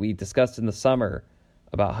 that we discussed in the summer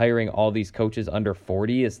about hiring all these coaches under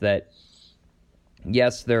 40 is that,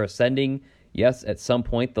 yes, they're ascending. Yes, at some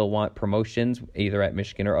point they'll want promotions either at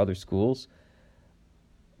Michigan or other schools.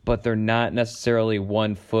 But they're not necessarily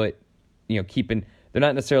 1 foot, they're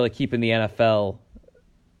not necessarily keeping the NFL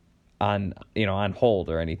on hold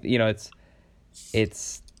or anything.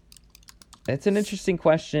 It's an interesting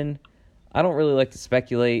question. I don't really like to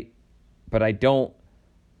speculate, but I don't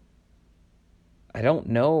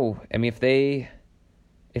know. I mean,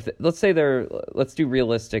 let's do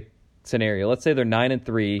realistic scenario. Let's say they're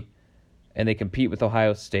 9-3 and they compete with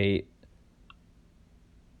Ohio State.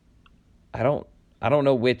 I don't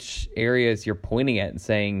know which areas you're pointing at and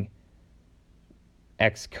saying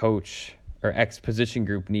X coach or X position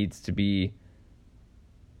group needs to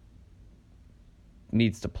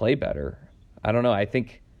play better. I don't know. I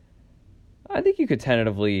think you could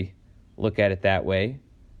tentatively look at it that way.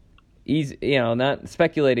 Easy, not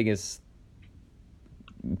speculating is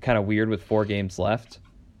kind of weird with 4 games left.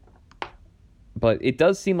 But it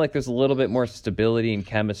does seem like there's a little bit more stability and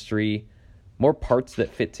chemistry, more parts that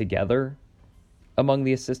fit together among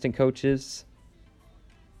the assistant coaches.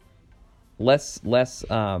 Less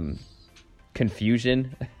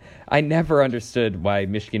confusion. I never understood why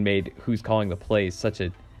Michigan made who's calling the plays such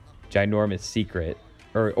a ginormous secret.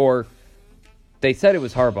 Or they said it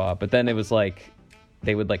was Harbaugh, but then it was like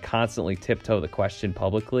they would constantly tiptoe the question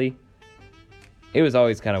publicly. It was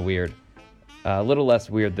always kind of weird. A little less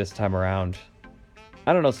weird this time around.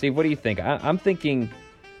 I don't know, Steve, what do you think? I'm thinking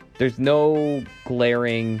there's no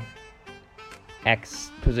glaring X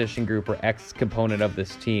position group or X component of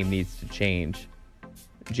this team needs to change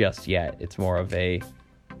just yet. It's more of they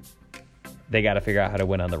got to figure out how to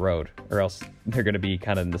win on the road, or else they're going to be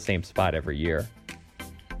kind of in the same spot every year.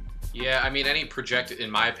 Yeah, I mean, any projected, in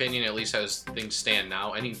my opinion, at least as things stand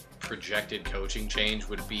now, any projected coaching change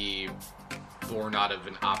would be born out of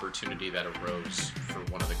an opportunity that arose for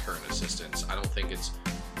one of the current assistants. I don't think it's,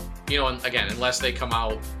 again, unless they come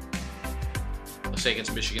out, let's say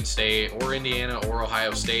against Michigan State or Indiana or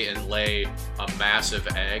Ohio State and lay a massive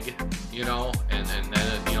egg, and then,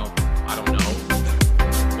 I don't know.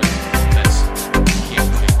 But you can't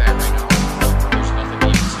predict that right now. There's nothing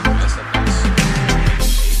you can suggest that that's the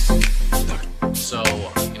case. So,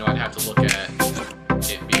 I'd have to look at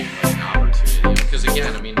it being an opportunity. Because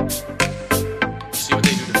again, I mean, you see what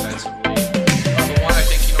they do defensively. Number one, I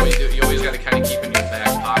think, you always got to kind of keep in your back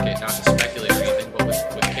pocket, not to speculate or anything, but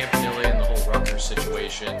with Campanile and the whole Rutgers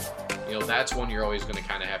situation, that's one you're always going to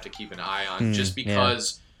kind of have to keep an eye on, just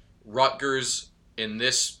because Rutgers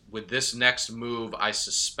with this next move, I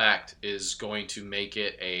suspect is going to make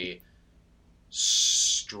it a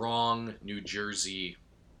strong New Jersey.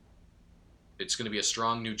 It's going to be a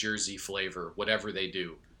strong New Jersey flavor, whatever they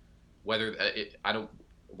do. Whether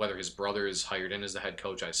his brother is hired in as the head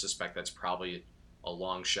coach, I suspect that's probably a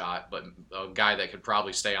long shot, but a guy that could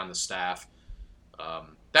probably stay on the staff.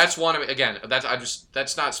 That's one of, again,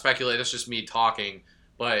 that's not speculating. That's just me talking.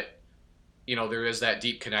 But there is that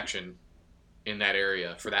deep connection in that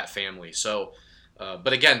area for that family. So,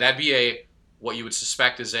 but again, that'd be what you would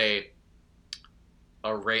suspect is a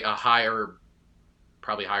higher,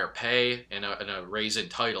 probably higher pay and a raise in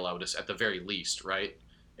title. I would at the very least, right?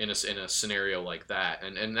 In a scenario like that,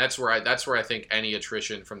 and that's where I think any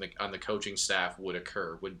attrition on the coaching staff would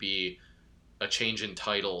occur, would be a change in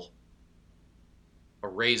title, a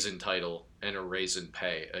raise in title, and a raise in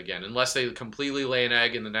pay. Again, unless they completely lay an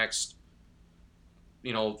egg in the next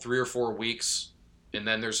 3 or 4 weeks, and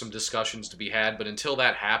then there's some discussions to be had. But until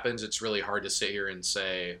that happens, it's really hard to sit here and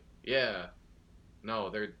say, yeah, no,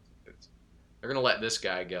 they're gonna let this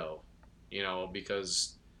guy go,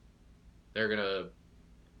 because they're gonna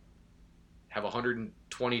have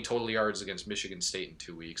 120 total yards against Michigan State in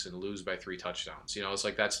 2 weeks and lose by 3 touchdowns. It's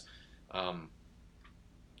like that's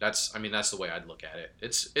the way I'd look at it.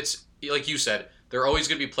 It's like you said, there are always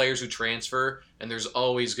going to be players who transfer, and there's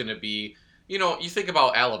always going to be, you think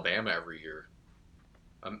about Alabama every year.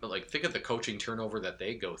 Think of the coaching turnover that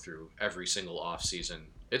they go through every single offseason.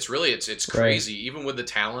 It's really, it's crazy. Right. Even with the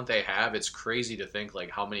talent they have, it's crazy to think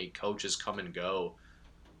like how many coaches come and go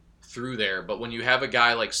through there. But when you have a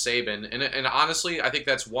guy like Saban, and honestly, I think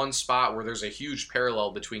that's one spot where there's a huge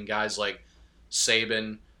parallel between guys like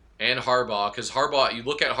Saban and Harbaugh, because Harbaugh, you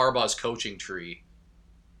look at Harbaugh's coaching tree,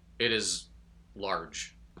 it is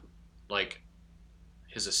large. Like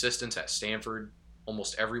his assistants at Stanford,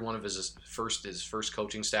 almost every one of his first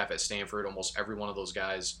coaching staff at Stanford, almost every one of those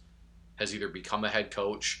guys has either become a head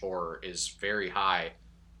coach or is very high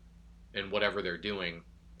in whatever they're doing.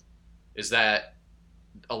 Is that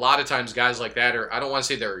a lot of times guys like that are, I don't want to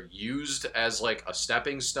say they're used as like a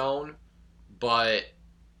stepping stone, but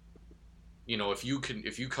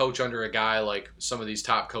if you coach under a guy like some of these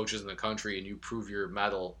top coaches in the country and you prove your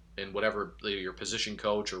mettle in whatever, your position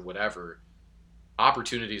coach or whatever,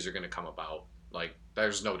 opportunities are going to come about. Like,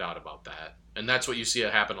 there's no doubt about that. And that's what you see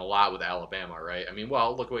it happen a lot with Alabama, right? I mean,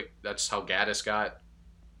 well, that's how Gaddis got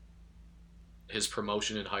his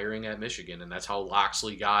promotion and hiring at Michigan, and that's how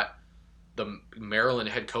Loxley got the Maryland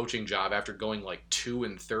head coaching job after going like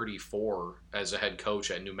 2-34 as a head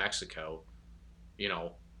coach at New Mexico.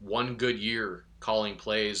 One good year calling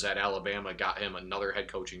plays at Alabama got him another head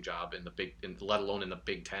coaching job let alone in the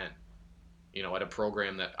Big Ten. At a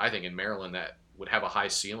program that I think in Maryland that would have a high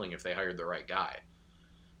ceiling if they hired the right guy.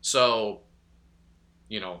 So,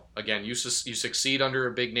 again, you succeed under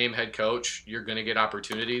a big name head coach, you're going to get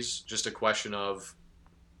opportunities. Just a question of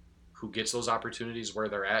who gets those opportunities, where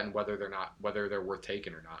they're at, and whether they're worth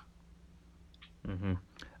taking or not. Mm-hmm.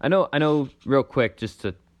 I know. Real quick, just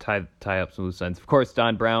to tie up some loose ends. Of course,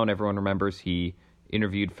 Don Brown. Everyone remembers he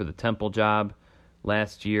interviewed for the Temple job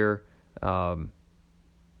last year. Has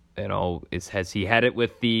he had it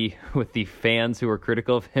with the fans who were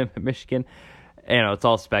critical of him at Michigan? It's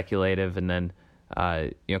all speculative. And then,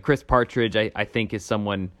 Chris Partridge, I think is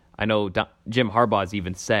someone, I know Jim Harbaugh's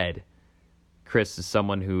even said Chris is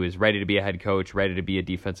someone who is ready to be a head coach, ready to be a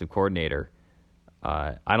defensive coordinator.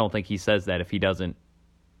 I don't think he says that if he doesn't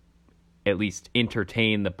at least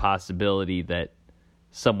entertain the possibility that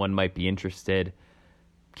someone might be interested.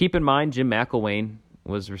 Keep in mind, Jim McElwain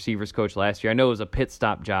was receivers coach last year. I know it was a pit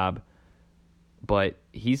stop job, but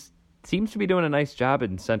he seems to be doing a nice job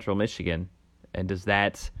in Central Michigan. And does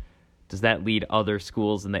that lead other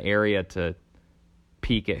schools in the area to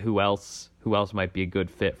peek at who else might be a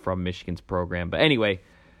good fit from Michigan's program? But anyway,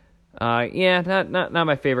 not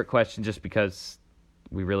my favorite question, just because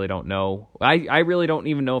we really don't know. I really don't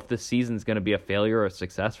even know if this season's going to be a failure or a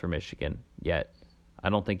success for Michigan yet. I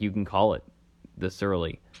don't think you can call it this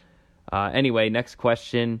early. Anyway, next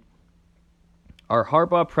question. Are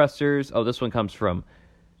Harbaugh pressers... Oh, this one comes from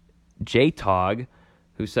J-Tog,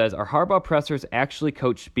 who says, are Harbaugh pressers actually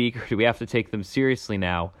coach speak, or do we have to take them seriously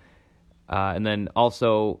now? And then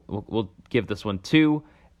also, we'll give this one too.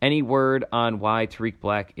 Any word on why Tariq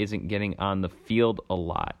Black isn't getting on the field a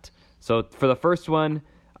lot? So for the first one,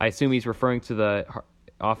 I assume he's referring to the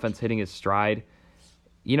offense hitting his stride.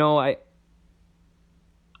 I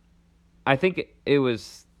think it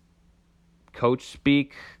was coach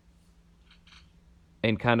speak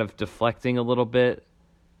and kind of deflecting a little bit.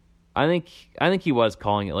 I think he was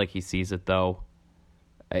calling it like he sees it, though.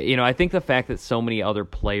 I think the fact that so many other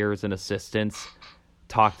players and assistants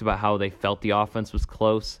talked about how they felt the offense was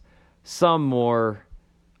close, some more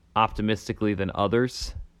optimistically than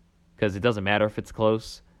others, because it doesn't matter if it's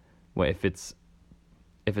close, if it's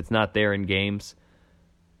not there in games.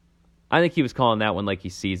 I think he was calling that one like he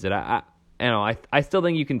sees it. I still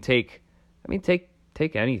think you can take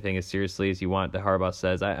anything as seriously as you want that Harbaugh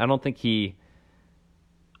says. I don't think he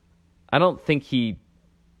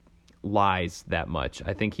lies that much.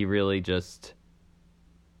 I think he really just,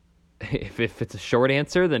 if it's a short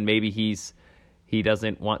answer, then maybe he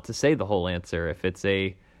doesn't want to say the whole answer. If it's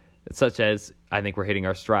such as, I think we're hitting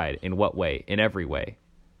our stride. In what way? In every way.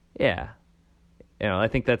 Yeah. I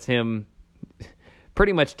think that's him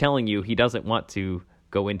pretty much telling you he doesn't want to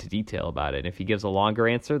go into detail about it. And if he gives a longer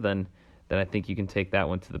answer, then I think you can take that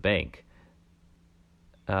one to the bank.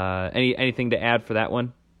 Anything to add for that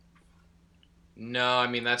one? No, I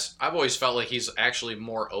mean, I've always felt like he's actually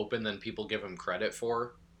more open than people give him credit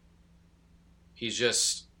for. He's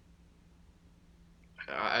just,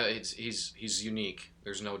 he's unique.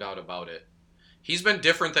 There's no doubt about it. He's been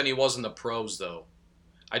different than he was in the pros, though.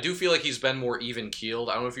 I do feel like he's been more even-keeled.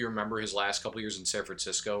 I don't know if you remember his last couple years in San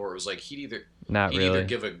Francisco, where it was like he'd either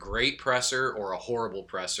give a great presser or a horrible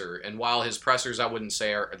presser. And while his pressers, I wouldn't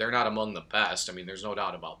say they're not among the best. I mean, there's no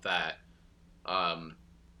doubt about that.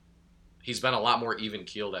 He's been a lot more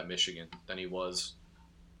even-keeled at Michigan than he was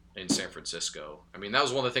in San Francisco. I mean, that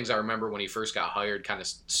was one of the things I remember when he first got hired, kind of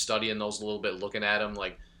studying those a little bit, looking at him,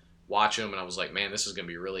 like watching him, and I was like, man, this is going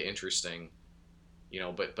to be really interesting.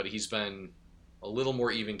 But he's been a little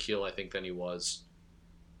more even-keeled, I think, than he was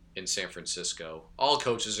in San Francisco. All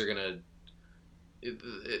coaches are going to...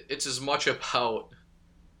 It's as much about...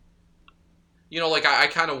 I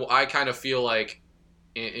kind of feel like,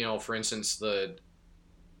 for instance, the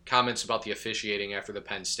comments about the officiating after the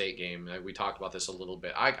Penn State game. We talked about this a little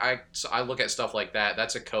bit. I look at stuff like that.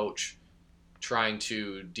 That's a coach trying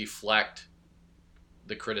to deflect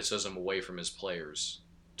the criticism away from his players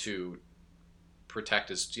to protect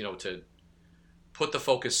his, to put the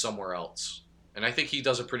focus somewhere else. And I think he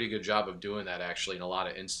does a pretty good job of doing that, actually, in a lot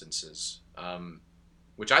of instances,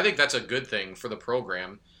 which I think that's a good thing for the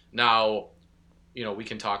program. Now, we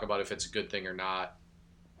can talk about if it's a good thing or not.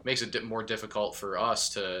 It makes it more difficult for us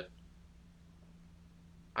to,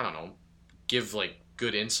 I don't know, give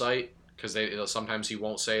good insight, because sometimes he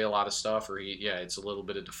won't say a lot of stuff, or it's a little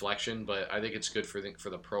bit of deflection. But I think it's good for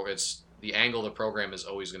the pro. It's the angle the program is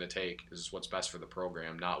always going to take is what's best for the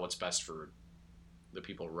program, not what's best for the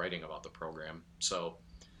people writing about the program. So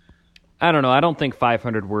I don't know. I don't think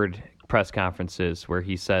 500-word press conferences where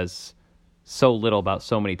he says so little about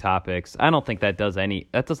so many topics, I don't think that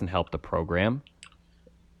doesn't help the program.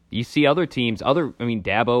 You see other teams,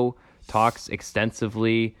 Dabo talks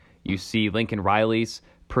extensively. You see Lincoln Riley's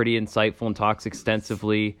pretty insightful and talks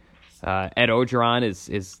extensively. Ed Orgeron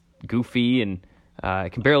is goofy, and I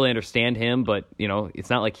can barely understand him, but it's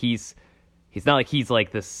not like he's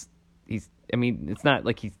like this. It's not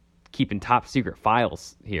like he's keeping top secret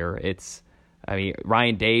files here.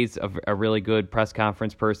 Ryan Day's a really good press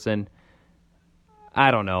conference person.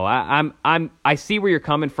 I don't know. I see where you're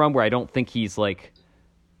coming from, where I don't think he's like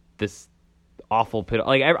this awful pit.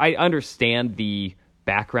 I understand the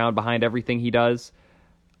background behind everything he does.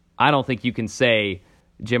 I don't think you can say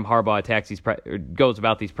Jim Harbaugh attacks goes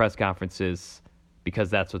about these press conferences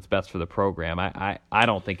because that's what's best for the program. I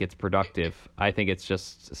don't think it's productive. I think it's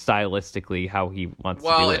just stylistically how he wants to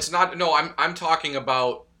do it. Well, it's not. No, I'm talking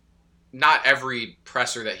about not every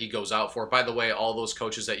presser that he goes out for. By the way, all those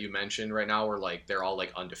coaches that you mentioned right now are they're all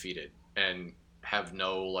undefeated and have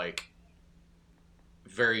no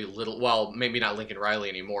very little. Well, maybe not Lincoln Riley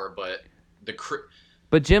anymore, but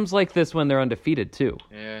But Jim's like this when they're undefeated too.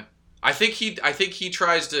 Yeah, I think he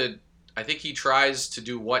tries to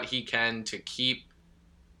do what he can to keep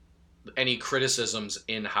any criticisms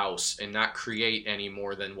in-house and not create any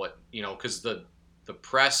more than what, because the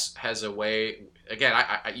press has a way, again,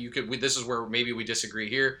 this is where maybe we disagree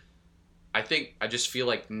here. I just feel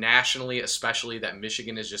like nationally, especially, that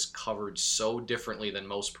Michigan is just covered so differently than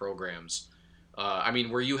most programs.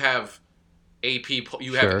 Where you have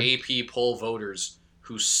AP poll voters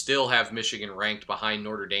who still have Michigan ranked behind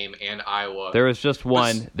Notre Dame and Iowa. There was just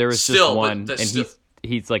one. And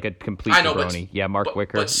he's like a complete jabroni. Yeah, Mark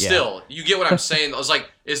Wicker. But still, you get what I'm saying. I was like,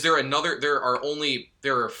 is there another? There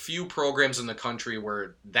are a few programs in the country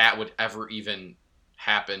where that would ever even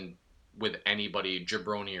happen with anybody,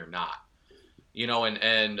 jabroni or not.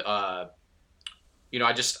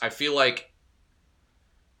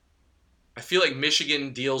 I feel like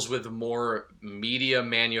Michigan deals with more media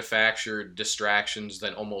manufactured distractions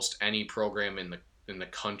than almost any program in in the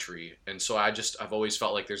country. And so I've always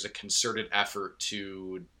felt like there's a concerted effort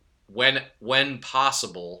to, when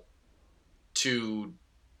possible, to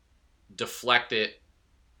deflect it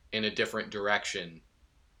in a different direction,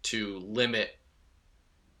 to limit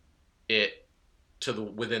it to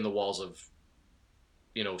within the walls of,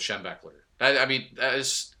 Schembechler. I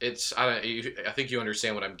think you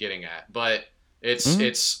understand what I'm getting at, but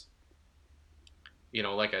it's,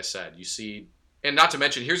 like I said, you see, and not to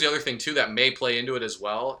mention, here's the other thing too that may play into it as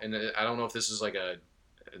well. And I don't know if this is like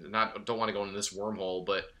don't want to go into this wormhole,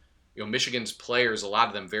 but Michigan's players, a lot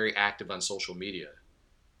of them very active on social media,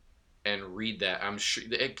 and read that. I'm sure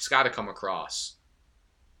it's got to come across,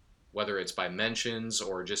 whether it's by mentions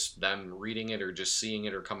or just them reading it or just seeing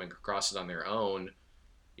it or coming across it on their own.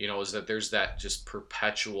 Is that there's that just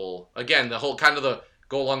perpetual, again, the whole kind of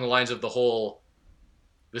go along the lines of the whole,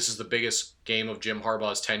 this is the biggest game of Jim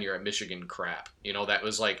Harbaugh's tenure at Michigan crap. That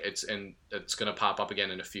was like, it's going to pop up again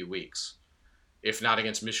in a few weeks, if not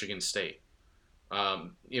against Michigan State.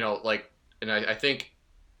 And I think,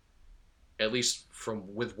 at least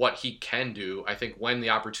with what he can do, I think when the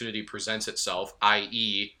opportunity presents itself,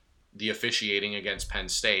 i.e. the officiating against Penn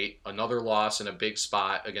State, another loss in a big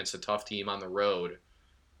spot against a tough team on the road,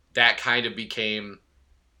 that kind of became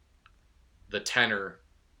the tenor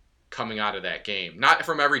coming out of that game. Not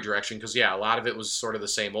from every direction, because, a lot of it was sort of the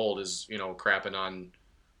same old as, crapping on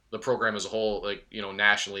the program as a whole, like,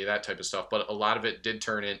 nationally, that type of stuff. But a lot of it did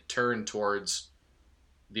turn towards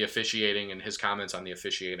the officiating and his comments on the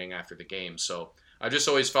officiating after the game. So I've just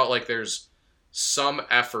always felt like there's some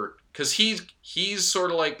effort, because he's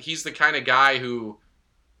sort of like, he's the kind of guy who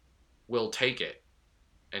will take it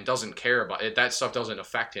and doesn't care about it. That stuff doesn't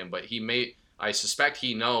affect him, but I suspect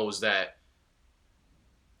he knows that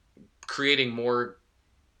creating more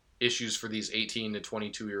issues for these 18 to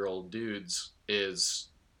 22-year-old dudes is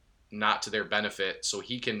not to their benefit, so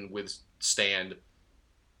he can withstand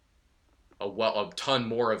a ton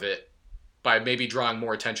more of it by maybe drawing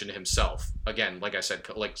more attention to himself. Again, like I said,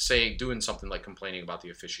 like say doing something like complaining about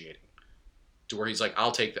the officiating, to where he's like,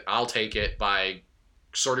 I'll take it by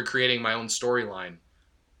sort of creating my own storyline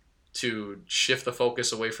to shift the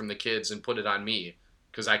focus away from the kids and put it on me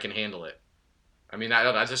because I can handle it. I mean,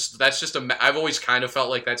 I've always kind of felt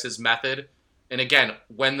like that's his method. And again,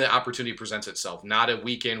 when the opportunity presents itself, not a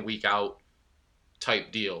week in, week out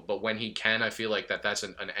type deal, but when he can, I feel like that's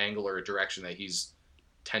an angle or a direction that he's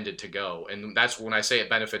tended to go. And that's when I say it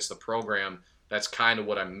benefits the program, that's kind of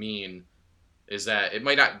what I mean, is that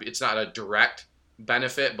it's not a direct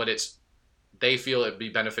benefit, but they feel it'd be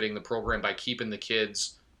benefiting the program by keeping the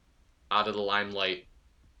kids out of the limelight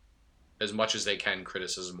as much as they can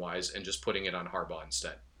criticism-wise and just putting it on Harbaugh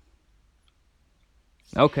instead.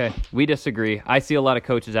 Okay, we disagree. I see a lot of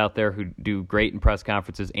coaches out there who do great in press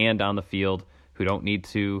conferences and on the field who don't need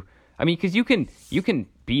to. I mean, because you can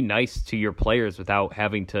be nice to your players without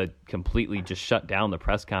having to completely just shut down the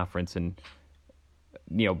press conference. And,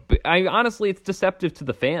 honestly, it's deceptive to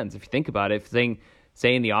the fans if you think about it. If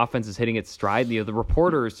saying the offense is hitting its stride, the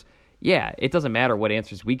reporters, it doesn't matter what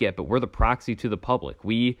answers we get, but we're the proxy to the public.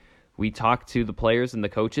 We talk to the players and the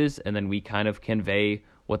coaches, and then we kind of convey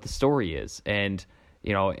what the story is. And,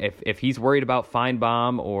 if he's worried about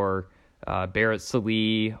Feinbaum or Barrett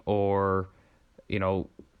Sallee or,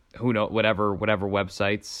 who knows, whatever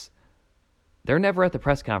websites, they're never at the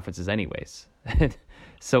press conferences anyways.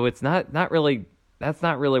 So it's not really, that's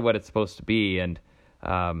not really what it's supposed to be. And,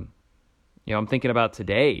 I'm thinking about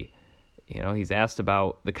today, he's asked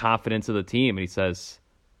about the confidence of the team, and he says,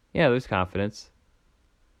 yeah, there's confidence.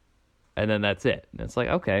 And then that's it. And it's like,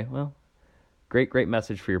 okay, well, great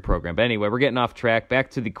message for your program. But anyway, we're getting off track.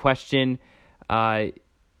 Back to the question. I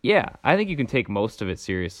think you can take most of it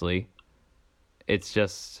seriously. It's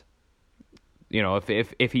just,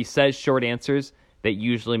 if he says short answers, that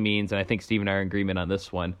usually means, and I think Steve and I are in agreement on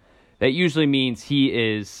this one, that usually means he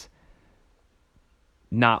is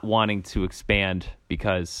not wanting to expand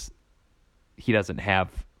because he doesn't have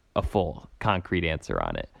a full concrete answer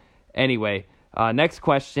on it. Anyway, next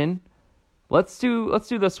question. Let's do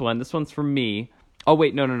this one. This one's from me. Oh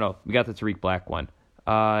wait, no. We got the Tariq Black one.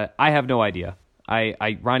 I have no idea.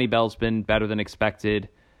 Ronnie Bell's been better than expected.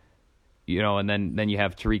 And then you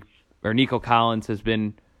have Nico Collins has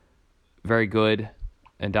been very good,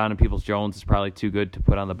 and Donovan Peoples-Jones is probably too good to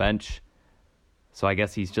put on the bench. So I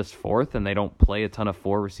guess he's just fourth, and they don't play a ton of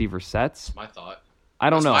 4 receiver sets. That's my thought. I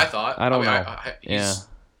don't know. My thought. I don't know.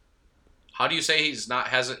 How do you say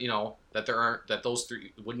that there aren't, that those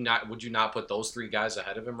three would you not put those 3 guys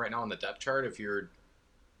ahead of him right now on the depth chart if you're,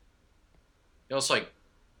 it's like,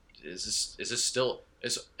 this still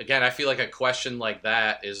again? I feel like a question like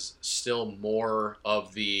that is still more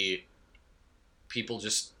of the people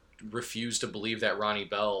just refuse to believe that Ronnie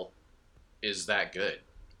Bell is that good.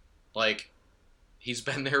 Like, he's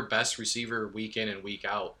been their best receiver week in and week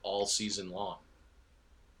out all season long.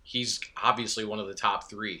 He's obviously one of the top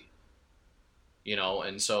 3,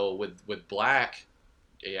 and so with Black,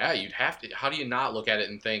 yeah, you'd have to. How do you not look at it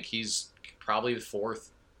and think he's probably the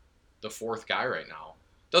fourth guy right now?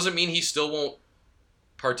 Doesn't mean he still won't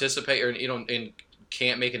participate or and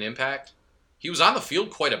can't make an impact. He was on the field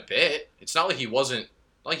quite a bit. It's not like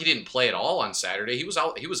he didn't play at all on Saturday. He was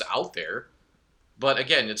out there. But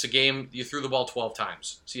again, it's a game. You threw the ball 12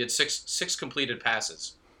 times, so you had six completed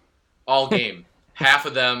passes all game. Half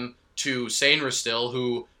of them to Sainristil,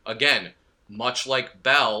 who again, much like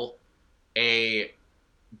Bell, a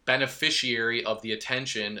beneficiary of the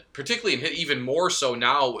attention, particularly and even more so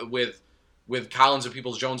now with Collins and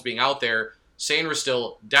Peoples-Jones being out there.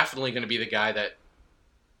 Sainristil definitely going to be the guy that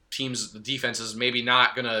the defense is maybe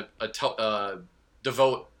not going to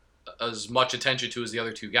devote as much attention to as the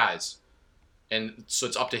other 2 guys. And so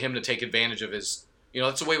it's up to him to take advantage of his,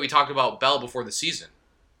 that's the way we talked about Bell before the season,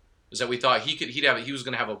 is that we thought he was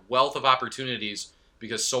going to have a wealth of opportunities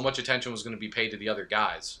because so much attention was going to be paid to the other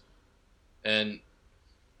guys. And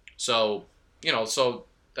so, so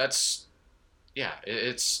that's, yeah,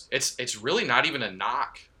 it's really not even a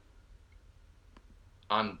knock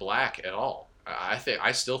on Black at all.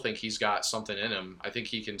 I still think he's got something in him. I think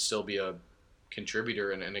he can still be a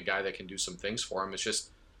contributor and a guy that can do some things for him. It's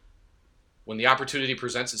just when the opportunity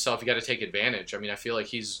presents itself, you got to take advantage. I mean, I feel like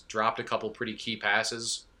he's dropped a couple pretty key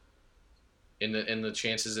passes in the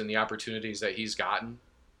chances and the opportunities that he's gotten.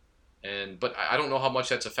 But I don't know how much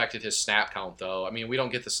that's affected his snap count, though. I mean, we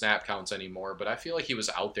don't get the snap counts anymore, but I feel like he was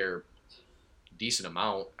out there a decent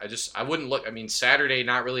amount. I wouldn't look. I mean, Saturday,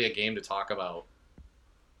 not really a game to talk about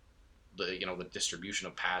the distribution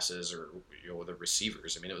of passes or the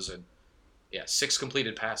receivers. I mean, it was 6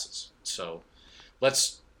 completed passes. So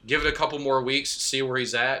let's give it a couple more weeks, see where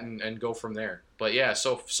he's at, and go from there. But yeah,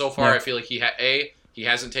 so far I feel like he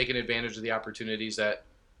hasn't taken advantage of the opportunities that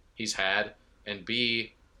he's had, and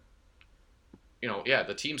B,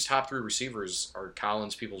 the team's top 3 receivers are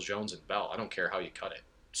Collins, Peoples-Jones, and Bell. I don't care how you cut it.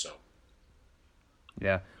 So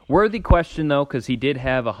yeah, worthy question though, because he did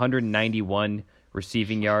have 191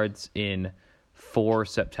 receiving yards in 4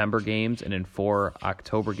 September games, and in 4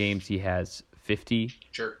 October games he has 50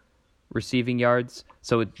 receiving yards.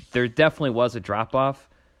 So there definitely was a drop-off.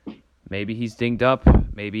 Maybe he's dinged up.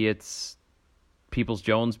 Maybe it's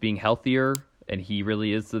Peoples-Jones being healthier, and he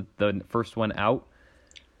really is the first one out.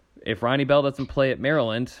 If Ronnie Bell doesn't play at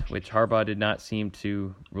Maryland, which Harbaugh did not seem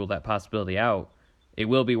to rule that possibility out, it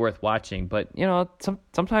will be worth watching. But,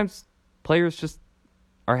 sometimes players just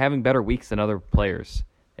are having better weeks than other players.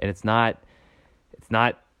 And it's not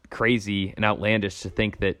crazy and outlandish to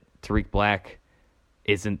think that Tariq Black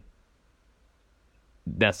isn't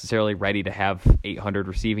necessarily ready to have 800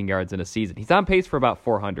 receiving yards in a season. He's on pace for about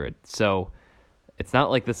 400. So it's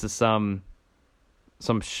not like this is some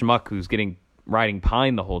schmuck who's riding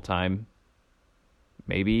pine the whole time.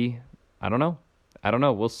 Maybe, I don't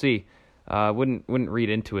know. We'll see. Wouldn't read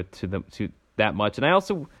into it to that much. And I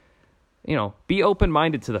also, be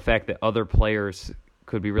open-minded to the fact that other players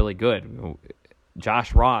could be really good.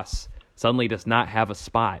 Josh Ross suddenly does not have a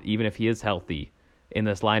spot, even if he is healthy, in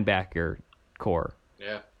this linebacker core.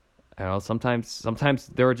 Yeah.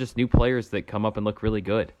 Sometimes there are just new players that come up and look really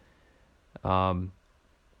good. I.e.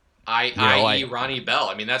 Ronnie Bell.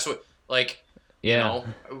 I mean, that's what, like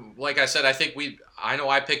I said, I know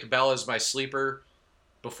I picked Bell as my sleeper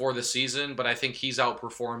before the season, but I think he's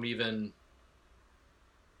outperformed even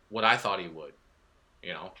what I thought he would,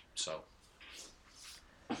 so.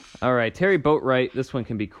 All right, Terry Boatwright. This one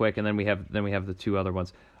can be quick, and then we have the 2 other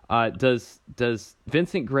ones. Does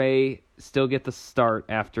Vincent Gray still get the start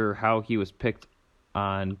after how he was picked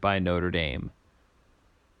on by Notre Dame?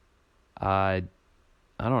 I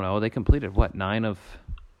don't know. They completed 9 of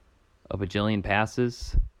a bajillion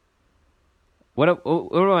passes. What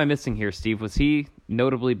am I missing here, Steve? Was he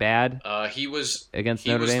notably bad? He was against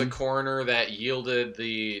Notre Dame. He was the corner that yielded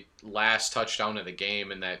the last touchdown of the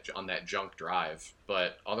game on that junk drive.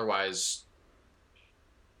 But otherwise,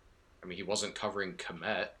 I mean, he wasn't covering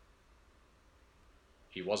Kmet.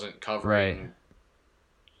 He wasn't covering. Right.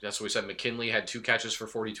 That's what we said. McKinley had 2 catches for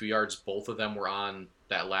 42 yards. Both of them were on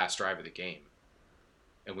that last drive of the game.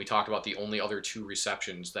 And we talked about the only other 2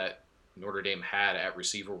 receptions that Notre Dame had at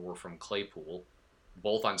receiver were from Claypool,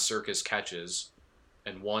 both on circus catches,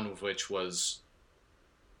 and one of which was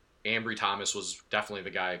Ambry Thomas was definitely the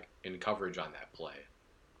guy in coverage on that play.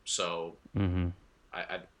 So Mm-hmm.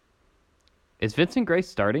 I Is Vincent Gray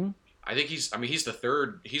starting? I think he's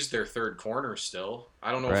their third corner still.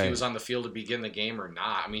 I don't know if he Right. was on the field to begin the game or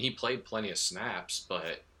not. I mean, he played plenty of snaps,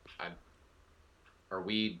 but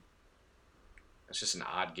it's just an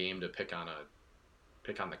odd game to pick on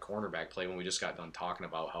the cornerback play when we just got done talking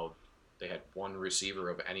about how they had one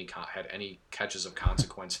receiver had any catches of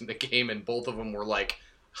consequence in the game, and both of them were like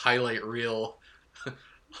highlight reel,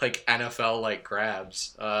 like NFL like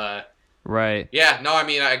grabs. Right. Yeah, no, I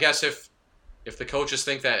mean, I guess if the coaches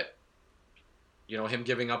think that, him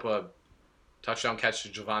giving up a touchdown catch to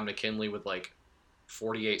Javon McKinley with like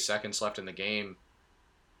 48 seconds left in the game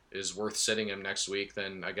is worth sitting him next week,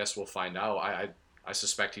 then I guess we'll find out. I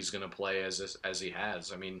suspect he's going to play as he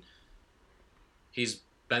has. I mean, he's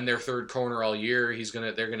been their third corner all year.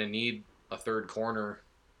 They're going to need a third corner.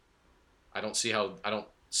 I don't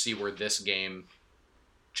see where this game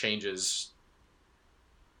changes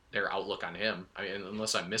their outlook on him. I mean,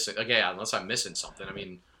 unless I'm missing something. I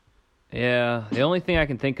mean, yeah. The only thing I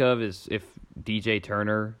can think of is if DJ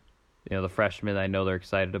Turner, the freshman I know they're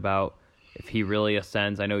excited about, if he really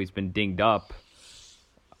ascends. I know he's been dinged up.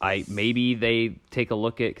 Maybe they take a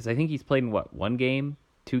look at, because I think he's played in one game,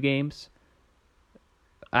 2 games.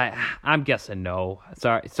 I'm guessing no.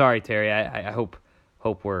 Sorry, Terry. I hope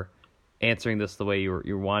we're answering this the way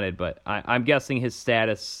you wanted, but I'm guessing his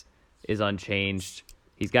status is unchanged.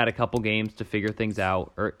 He's got a couple games to figure things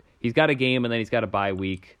out, or he's got a game and then he's got a bye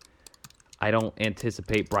week. I don't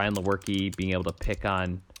anticipate Brian Lewerke being able to pick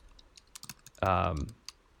on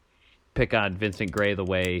Vincent Gray the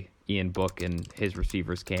way Ian Book and his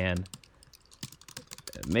receivers can.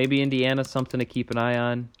 Maybe Indiana's something to keep an eye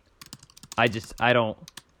on. I don't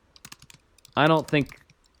think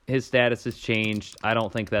his status has changed. I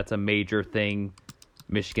don't think that's a major thing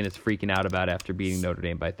Michigan is freaking out about after beating Notre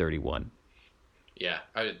Dame by 31. Yeah,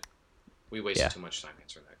 we wasted too much time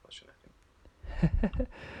answering that question, I think.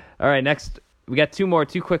 All right, next we got two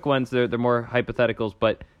quick ones. They're more hypotheticals,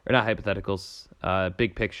 or not hypotheticals.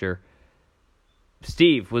 Big picture.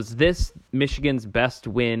 Steve, was this Michigan's best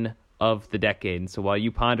win of the decade? And so while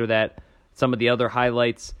you ponder that, some of the other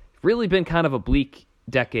highlights, really been kind of a bleak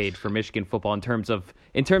decade for Michigan football in terms of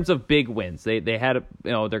big wins. They had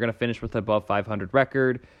they're going to finish with above 500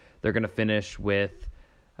 record. They're going to finish with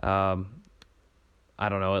at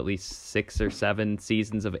least 6 or 7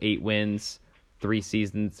 seasons of 8 wins, 4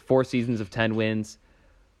 seasons of 10 wins.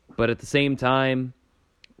 But at the same time,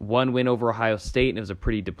 1 win over Ohio State, and it was a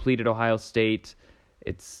pretty depleted Ohio State.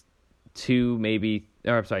 It's 3, maybe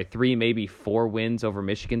 4 wins over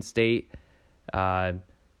Michigan State. A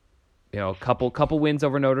couple wins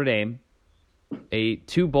over Notre Dame.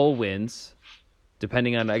 2 bowl wins,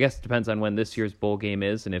 depends on when this year's bowl game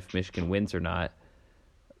is and if Michigan wins or not.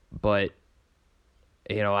 But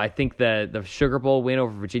I think the Sugar Bowl win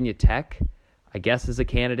over Virginia Tech, I guess, is a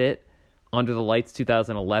candidate. Under the Lights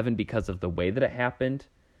 2011, because of the way that it happened,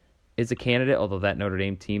 is a candidate. Although that Notre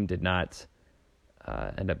Dame team did not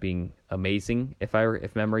end up being amazing, if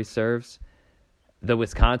memory serves. The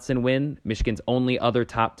Wisconsin win, Michigan's only other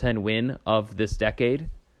top 10 win of this decade,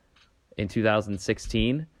 in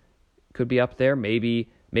 2016, could be up there. Maybe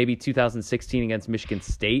 2016 against Michigan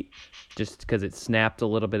State, just because it snapped a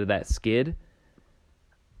little bit of that skid.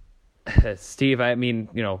 Steve, I mean,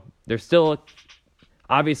 there's still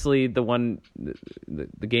obviously the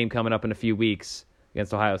game coming up in a few weeks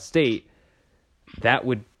against Ohio State. That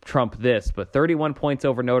would trump this, but 31 points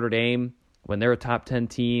over Notre Dame when they're a top 10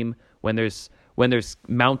 team, when there's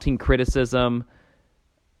mounting criticism,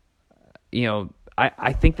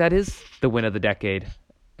 I think that is the win of the decade.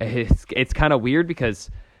 It's kind of weird because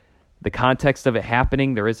the context of it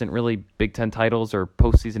happening, there isn't really Big Ten titles or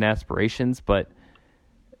postseason aspirations, but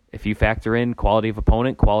if you factor in quality of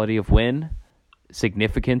opponent, quality of win,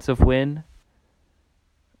 significance of win,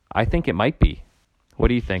 I think it might be. What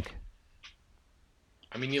do you think?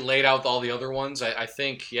 I mean, you laid out all the other ones. I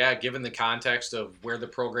think, given the context of where the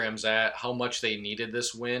program's at, how much they needed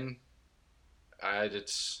this win,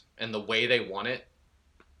 and the way they won it,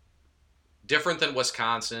 different than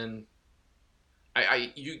Wisconsin.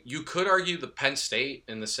 You could argue the Penn State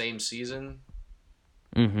in the same season,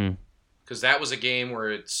 because that was a game where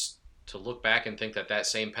it's to look back and think that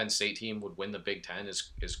same Penn State team would win the Big Ten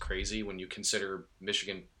is crazy when you consider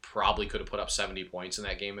Michigan probably could have put up 70 points in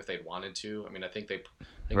that game if they'd wanted to. I mean, I think they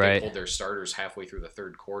pulled their starters halfway through the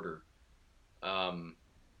third quarter. I'd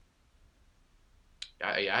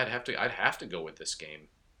have to go with this game,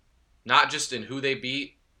 not just in who they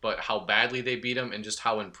beat, but how badly they beat them and just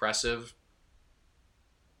how impressive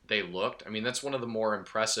they looked. I mean, that's one of the more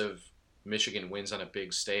impressive Michigan wins on a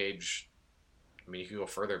big stage I mean, you could go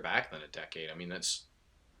further back than a decade. I mean, that's,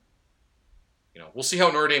 we'll see how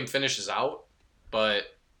Notre Dame finishes out, but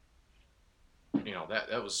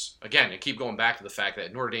that was, again, I keep going back to the fact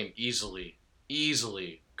that Notre Dame easily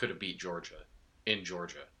could have beat Georgia in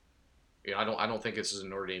Georgia. I don't think this is a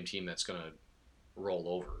Notre Dame team that's going to roll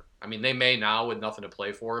over. I mean, they may now with nothing to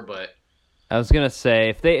play for, but I was gonna say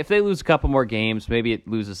if they lose a couple more games, maybe it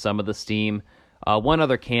loses some of the steam. One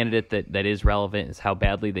other candidate that is relevant is how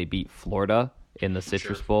badly they beat Florida in the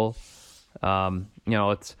Citrus Bowl. I'm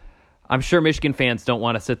sure Michigan fans don't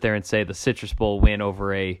want to sit there and say the Citrus Bowl win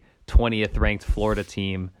over a 20th ranked Florida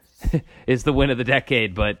team is the win of the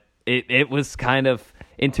decade, but it was kind of,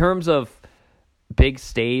 in terms of big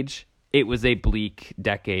stage, it was a bleak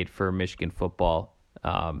decade for Michigan football.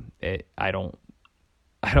 I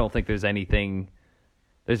don't think there's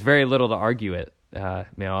very little to argue it.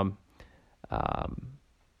 And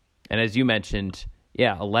as you mentioned,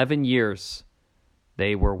 11 years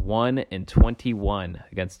they were 1-21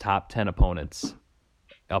 against top 10 opponents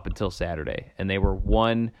up until Saturday, and they were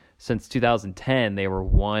since 2010. They were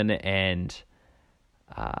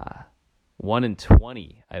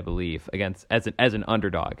 1-20, I believe, as an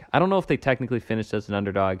underdog. I don't know if they technically finished as an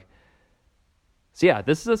underdog. So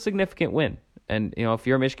this is a significant win. And if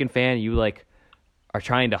you're a Michigan fan, you are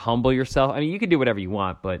trying to humble yourself. I mean, you can do whatever you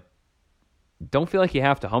want, but don't feel like you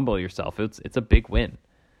have to humble yourself. It's a big win.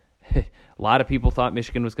 A lot of people thought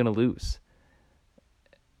Michigan was going to lose,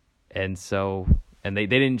 and they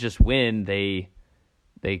didn't just win. They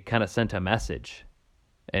kind of sent a message,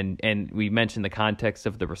 and we mentioned the context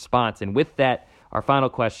of the response. And with that, our final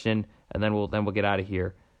question, and then we'll get out of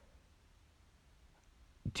here.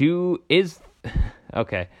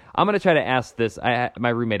 Okay, I'm going to try to ask this. My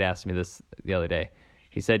roommate asked me this the other day.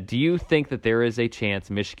 He said, do you think that there is a chance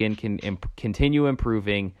Michigan can continue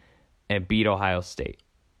improving and beat Ohio State?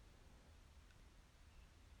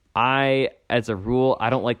 As a rule, I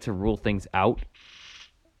don't like to rule things out.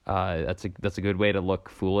 That's a good way to look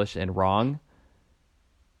foolish and wrong.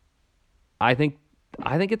 I think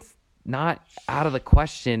it's not out of the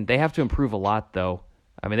question. They have to improve a lot, though.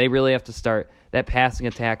 I mean, they really have to start. That passing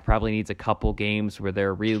attack probably needs a couple games where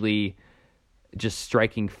they're really just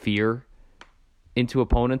striking fear into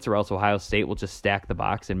opponents, or else Ohio State will just stack the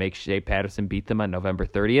box and make Shea Patterson beat them on November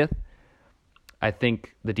 30th. I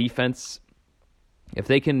think the defense, if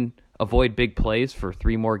they can avoid big plays for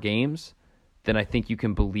 3 more games, then I think you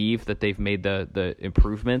can believe that they've made the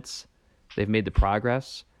improvements. They've made the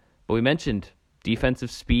progress. But we mentioned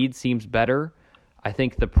defensive speed seems better. I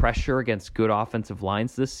think the pressure against good offensive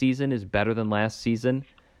lines this season is better than last season.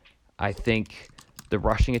 I think the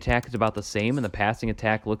rushing attack is about the same, and the passing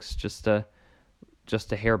attack looks just a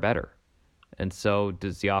hair better. And so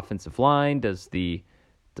does the offensive line, does the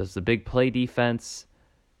big play defense.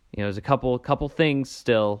 There's a couple things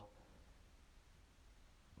still,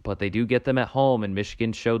 but they do get them at home, and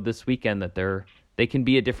Michigan showed this weekend that they can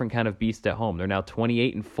be a different kind of beast at home. They're now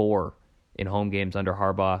 28-4 in home games under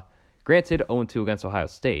Harbaugh. Granted, 0-2 against Ohio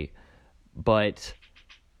State, but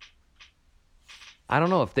I don't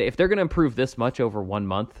know if they're going to improve this much over 1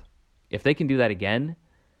 month. If they can do that again,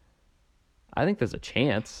 I think there's a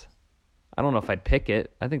chance. I don't know if I'd pick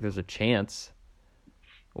it. I think there's a chance.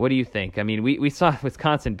 What do you think? I mean, we saw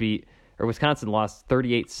Wisconsin lost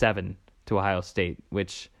 38-7 to Ohio State,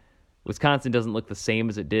 which Wisconsin doesn't look the same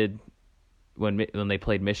as it did when they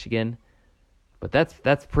played Michigan, but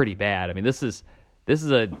that's pretty bad. I mean, this is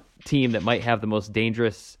a team that might have the most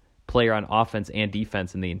dangerous player on offense and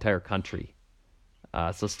defense in the entire country.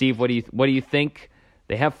 So, Steve, what do you think?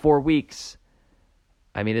 They have 4 weeks.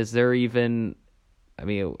 I mean, is there even? I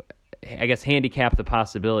mean, I guess handicap the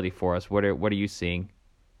possibility for us. What are you seeing?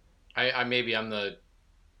 Maybe I'm the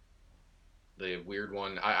weird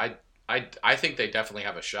one. I think they definitely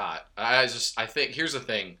have a shot. I think here's the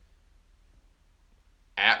thing.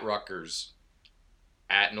 At Rutgers,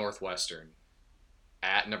 at Northwestern,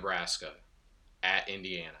 at Nebraska, at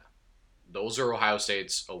Indiana. Those are Ohio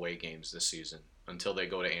State's away games this season until they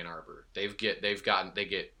go to Ann Arbor. They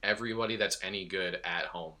get everybody that's any good at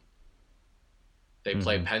home. They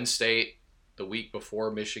play Penn State the week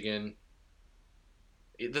before Michigan.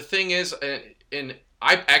 The thing is, and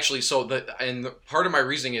part of my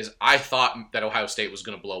reasoning is I thought that Ohio State was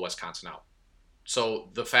going to blow Wisconsin out. So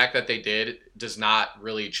the fact that they did does not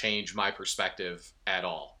really change my perspective at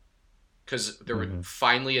all. Because they were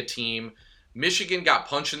finally a team. Michigan got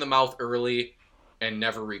punched in the mouth early and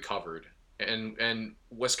never recovered. And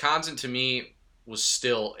Wisconsin, to me, was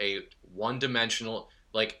still a one-dimensional,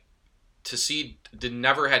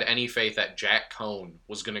 never had any faith that Jack Cohn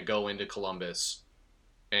was going to go into Columbus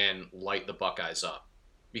and light the Buckeyes up.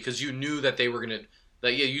 because you knew that they were going to,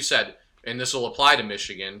 that yeah, you said, and this will apply to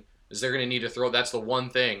Michigan, is they're going to need to throw, that's the one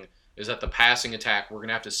thing, is that the passing attack, we're going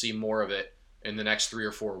to have to see more of it in the next 3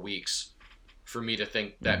 or 4 weeks for me to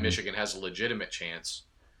think that Michigan has a legitimate chance.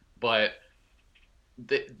 But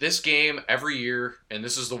this game every year, and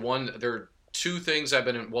this is the one, there are two things I've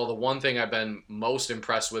been, well, the one thing I've been most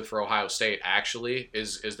impressed with for Ohio State actually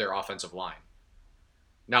is their offensive line.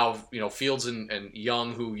 Now, you know, Fields and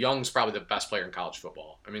Young's probably the best player in college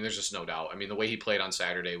football. I mean, there's just no doubt. I mean, the way he played on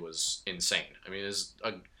Saturday was insane. I mean,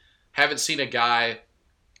 haven't seen a guy.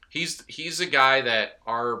 He's a guy that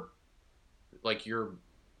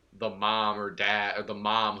the mom or dad or the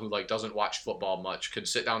mom who like doesn't watch football much could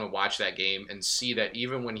sit down and watch that game and see that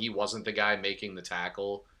even when he wasn't the guy making the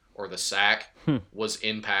tackle or the sack was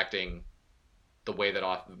impacting the way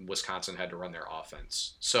that Wisconsin had to run their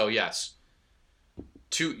offense. So yes.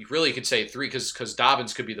 You really could say 3 because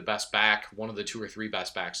Dobbins could be the best back, one of the 2 or 3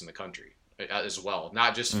 best backs in the country as well.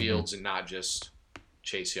 Not just Fields and not just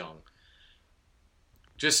Chase Young.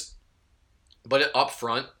 But up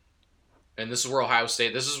front, and this is where Ohio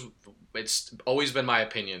State, it's always been my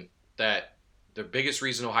opinion that the biggest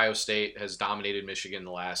reason Ohio State has dominated Michigan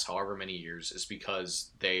the last however many years is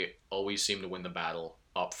because they always seem to win the battle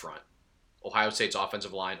up front. Ohio State's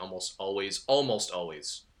offensive line almost always,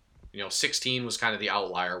 you know, 16 was kind of the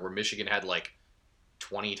outlier where Michigan had like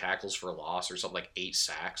 20 tackles for a loss or something, like 8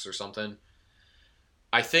 sacks or something.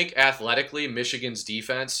 I think athletically, Michigan's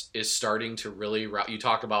defense is starting to really, you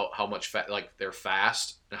talk about how much they're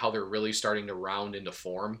fast and how they're really starting to round into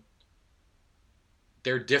form.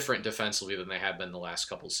 They're different defensively than they have been the last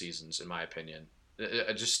couple seasons, in my opinion.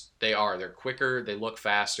 They are. They're quicker. They look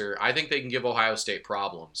faster. I think they can give Ohio State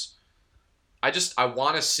problems. I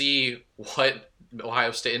want to see what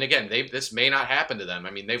Ohio State, and again, this may not happen to them.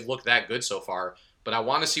 I mean, they've looked that good so far, but I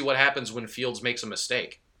want to see what happens when Fields makes a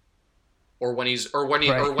mistake, or when he's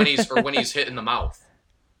hit in the mouth.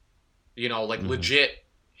 You know, like legit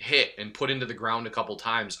hit and put into the ground a couple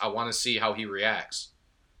times. I want to see how he reacts.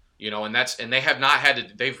 You know,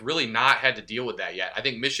 they've really not had to deal with that yet. I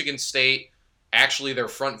think Michigan State, actually their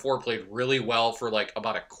front four played really well for like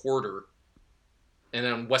about a quarter. And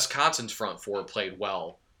then Wisconsin's front four played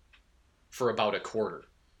well for about a quarter.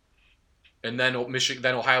 And then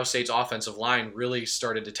Ohio State's offensive line really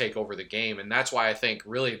started to take over the game. And that's why I think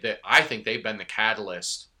they've been the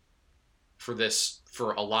catalyst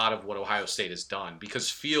for a lot of what Ohio State has done. Because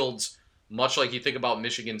Fields, much like you think about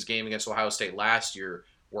Michigan's game against Ohio State last year,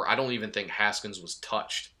 where I don't even think Haskins was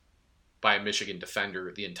touched by a Michigan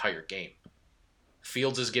defender the entire game.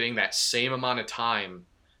 Fields is getting that same amount of time,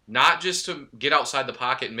 not just to get outside the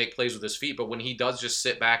pocket and make plays with his feet, but when he does just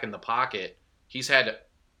sit back in the pocket, he's had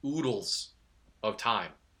oodles of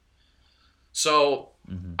time. So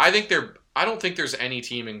I don't think there's any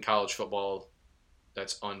team in college football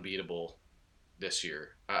that's unbeatable this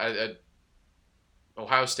year.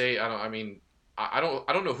 Ohio State, I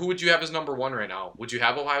don't know. Who would you have as number 1 right now? Would you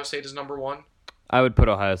have Ohio State as number 1? I would put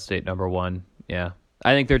Ohio State number 1. Yeah.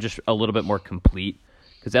 I think they're just a little bit more complete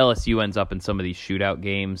because LSU ends up in some of these shootout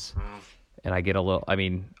games. And I get a little,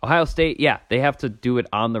 Ohio State, yeah, they have to do it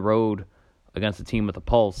on the road against a team with a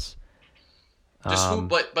pulse. And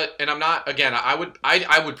I'm not, again, I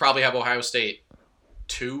would probably have Ohio State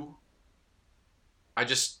 2.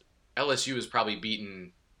 LSU has probably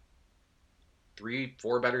beaten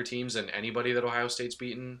 3-4 better teams than anybody that Ohio State's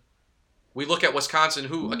beaten. We look at Wisconsin,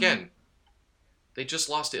 who, again, they just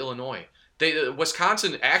lost to Illinois.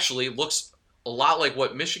 Wisconsin actually looks a lot like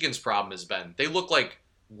what Michigan's problem has been. They look like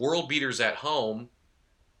world beaters at home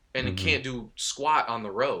and can't do squat on the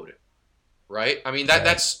road, right? I mean,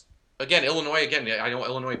 that's, again, Illinois, I know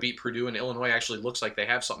Illinois beat Purdue, and Illinois actually looks like they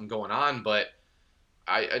have something going on, but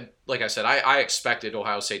like I said, I expected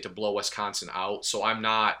Ohio State to blow Wisconsin out, so I'm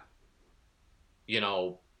not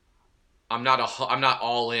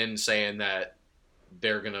all in saying that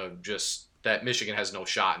they're going to that Michigan has no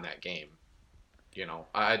shot in that game. You know,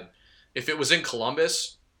 if it was in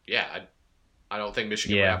Columbus, I don't think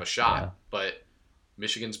Michigan would have a shot, but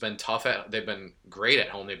Michigan's been they've been great at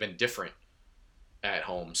home. They've been different at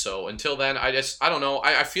home. So until then, I don't know.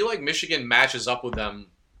 I feel like Michigan matches up with them,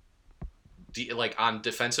 like on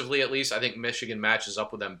defensively at least. I think Michigan matches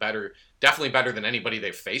up with them definitely better than anybody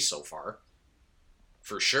they've faced so far,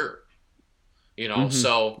 for sure. You know,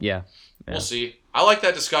 so we'll see. I like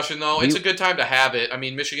that discussion, though. It's a good time to have it. I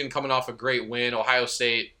mean, Michigan coming off a great win, Ohio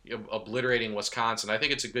State obliterating Wisconsin. I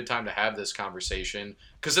think it's a good time to have this conversation.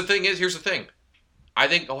 Because the thing is, here's the thing. I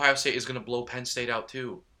think Ohio State is going to blow Penn State out,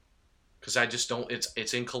 too. Because I just don't –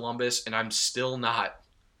 it's in Columbus, and I'm still not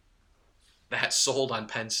that sold on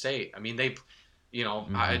Penn State. I mean, You know,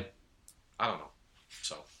 Mm-hmm. I don't know.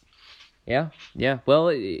 So Yeah.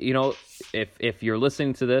 Well, you know, if you're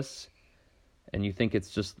listening to this and you think it's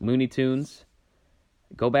just Looney Tunes,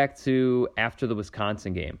 go back to after the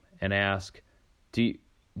Wisconsin game and ask, do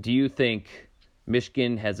you think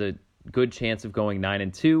Michigan has a good chance of going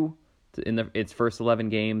 9-2 in its first 11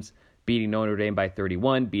 games, beating Notre Dame by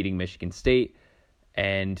 31, beating Michigan State,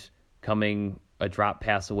 and coming a drop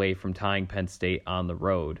pass away from tying Penn State on the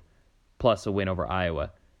road, plus a win over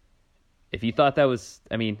Iowa? If you thought that was,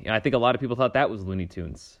 I mean, I think a lot of people thought that was Looney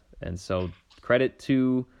Tunes. And so credit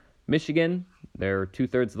to Michigan. They're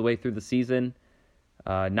 2/3 of the way through the season.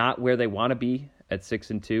 Not where they want to be at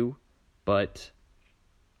 6-2, but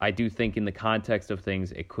I do think in the context of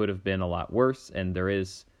things, it could have been a lot worse. And there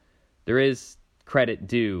is credit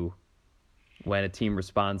due when a team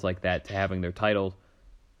responds like that to having their title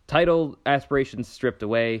aspirations stripped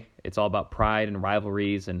away. It's all about pride and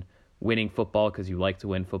rivalries and winning football because you like to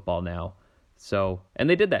win football now. So, and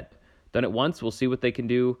they did that. Done it once. We'll see what they can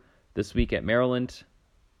do this week at Maryland.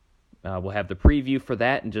 We'll have the preview for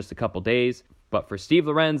that in just a couple days. But for Steve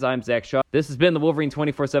Lorenz, I'm Zach Shaw. This has been the Wolverine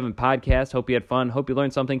 24/7 podcast. Hope you had fun. Hope you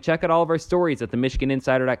learned something. Check out all of our stories at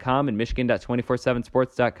themichiganinsider.com and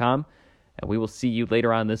michigan.247sports.com. And we will see you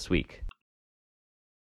later on this week.